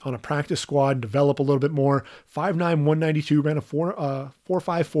on a practice squad and develop a little bit more. 5'9", 192, ran a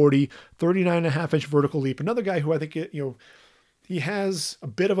 4.5 40, 39.5-inch vertical leap. Another guy who I think he has a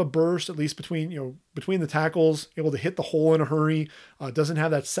bit of a burst, at least between the tackles, able to hit the hole in a hurry. Doesn't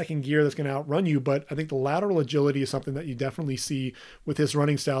have that second gear that's going to outrun you, but I think the lateral agility is something that you definitely see with his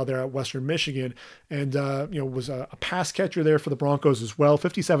running style there at Western Michigan. And, was a pass catcher there for the Broncos as well.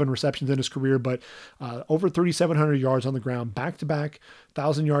 57 receptions in his career, but over 3,700 yards on the ground, back-to-back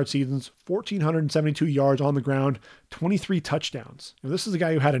 1,000-yard seasons, 1,472 yards on the ground, 23 touchdowns. This is a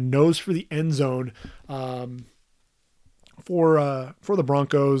guy who had a nose for the end zone, for the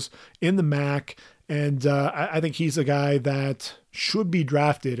Broncos in the MAC. And I think he's a guy that should be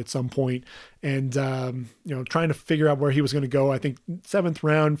drafted at some point. And, trying to figure out where he was going to go. I think 7th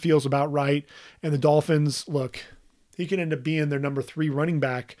round feels about right. And the Dolphins, look, he can end up being their number 3 running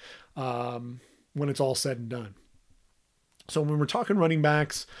back when it's all said and done. So when we're talking running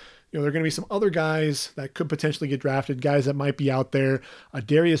backs, there are going to be some other guys that could potentially get drafted, guys that might be out there.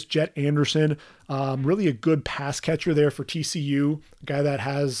 Darius Jet Anderson, really a good pass catcher there for TCU, a guy that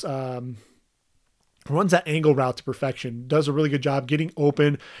has runs that angle route to perfection, does a really good job getting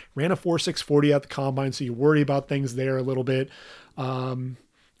open, ran a 4.6 40 at the combine, so you worry about things there a little bit.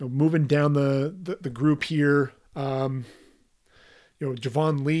 Moving down the group here, Javon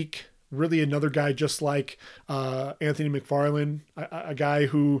Leake, really another guy just like Anthony McFarland, a guy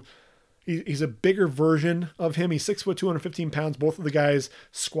who he's a bigger version of him. He's 6 foot, 215 pounds. Both of the guys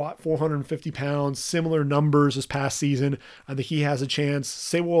squat 450 pounds, similar numbers this past season. I think he has a chance.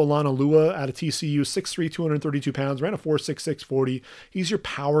 Sewo Olanolua out of TCU, 6'3", 232 pounds, ran a 4.66 40. He's your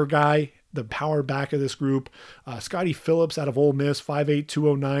power guy, the power back of this group. Scotty Phillips out of Ole Miss, 5'8",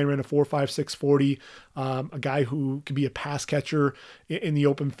 209, ran a 4.56 40. A guy who can be a pass catcher in the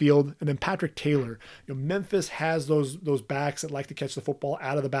open field. And then Patrick Taylor. Memphis has those backs that like to catch the football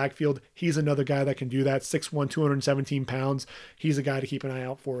out of the backfield. He's another guy that can do that, 6'1", 217 pounds. He's a guy to keep an eye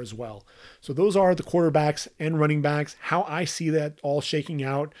out for as well. So those are the quarterbacks and running backs, how I see that all shaking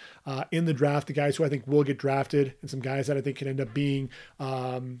out in the draft, the guys who I think will get drafted, and some guys that I think can end up being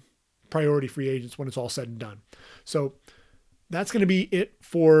priority free agents when it's all said and done. So that's going to be it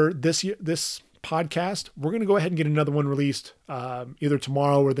for this podcast. We're going to go ahead and get another one released either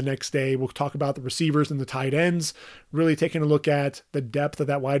tomorrow or the next day. We'll talk about the receivers and the tight ends, really taking a look at the depth of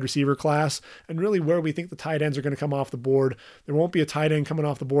that wide receiver class and really where we think the tight ends are going to come off the board. There won't be a tight end coming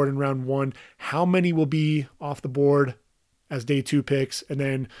off the board in round 1. How many will be off the board as day 2 picks? And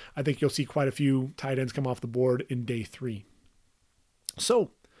then I think you'll see quite a few tight ends come off the board in day 3.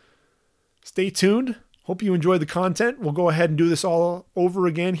 So stay tuned. Hope you enjoyed the content. We'll go ahead and do this all over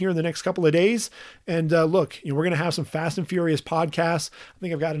again here in the next couple of days. And look, we're going to have some Fast and Furious podcasts. I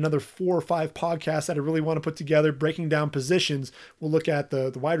think I've got another 4 or 5 podcasts that I really want to put together, breaking down positions. We'll look at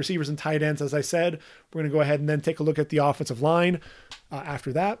the wide receivers and tight ends. As I said, we're going to go ahead and then take a look at the offensive line.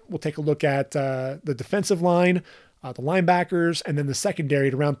 After that, we'll take a look at the defensive line, the linebackers, and then the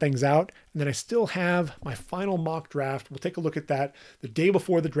secondary to round things out. And then I still have my final mock draft. We'll take a look at that the day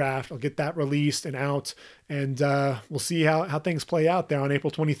before the draft. I'll get that released and out, and we'll see how things play out there on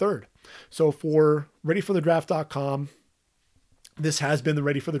April 23rd. So for readyforthedraft.com, this has been the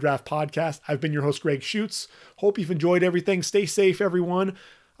Ready for the Draft podcast. I've been your host, Greg Schutz. Hope you've enjoyed everything. Stay safe, everyone.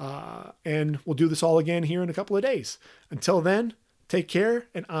 And we'll do this all again here in a couple of days. Until then, take care,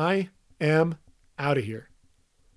 and I am out of here.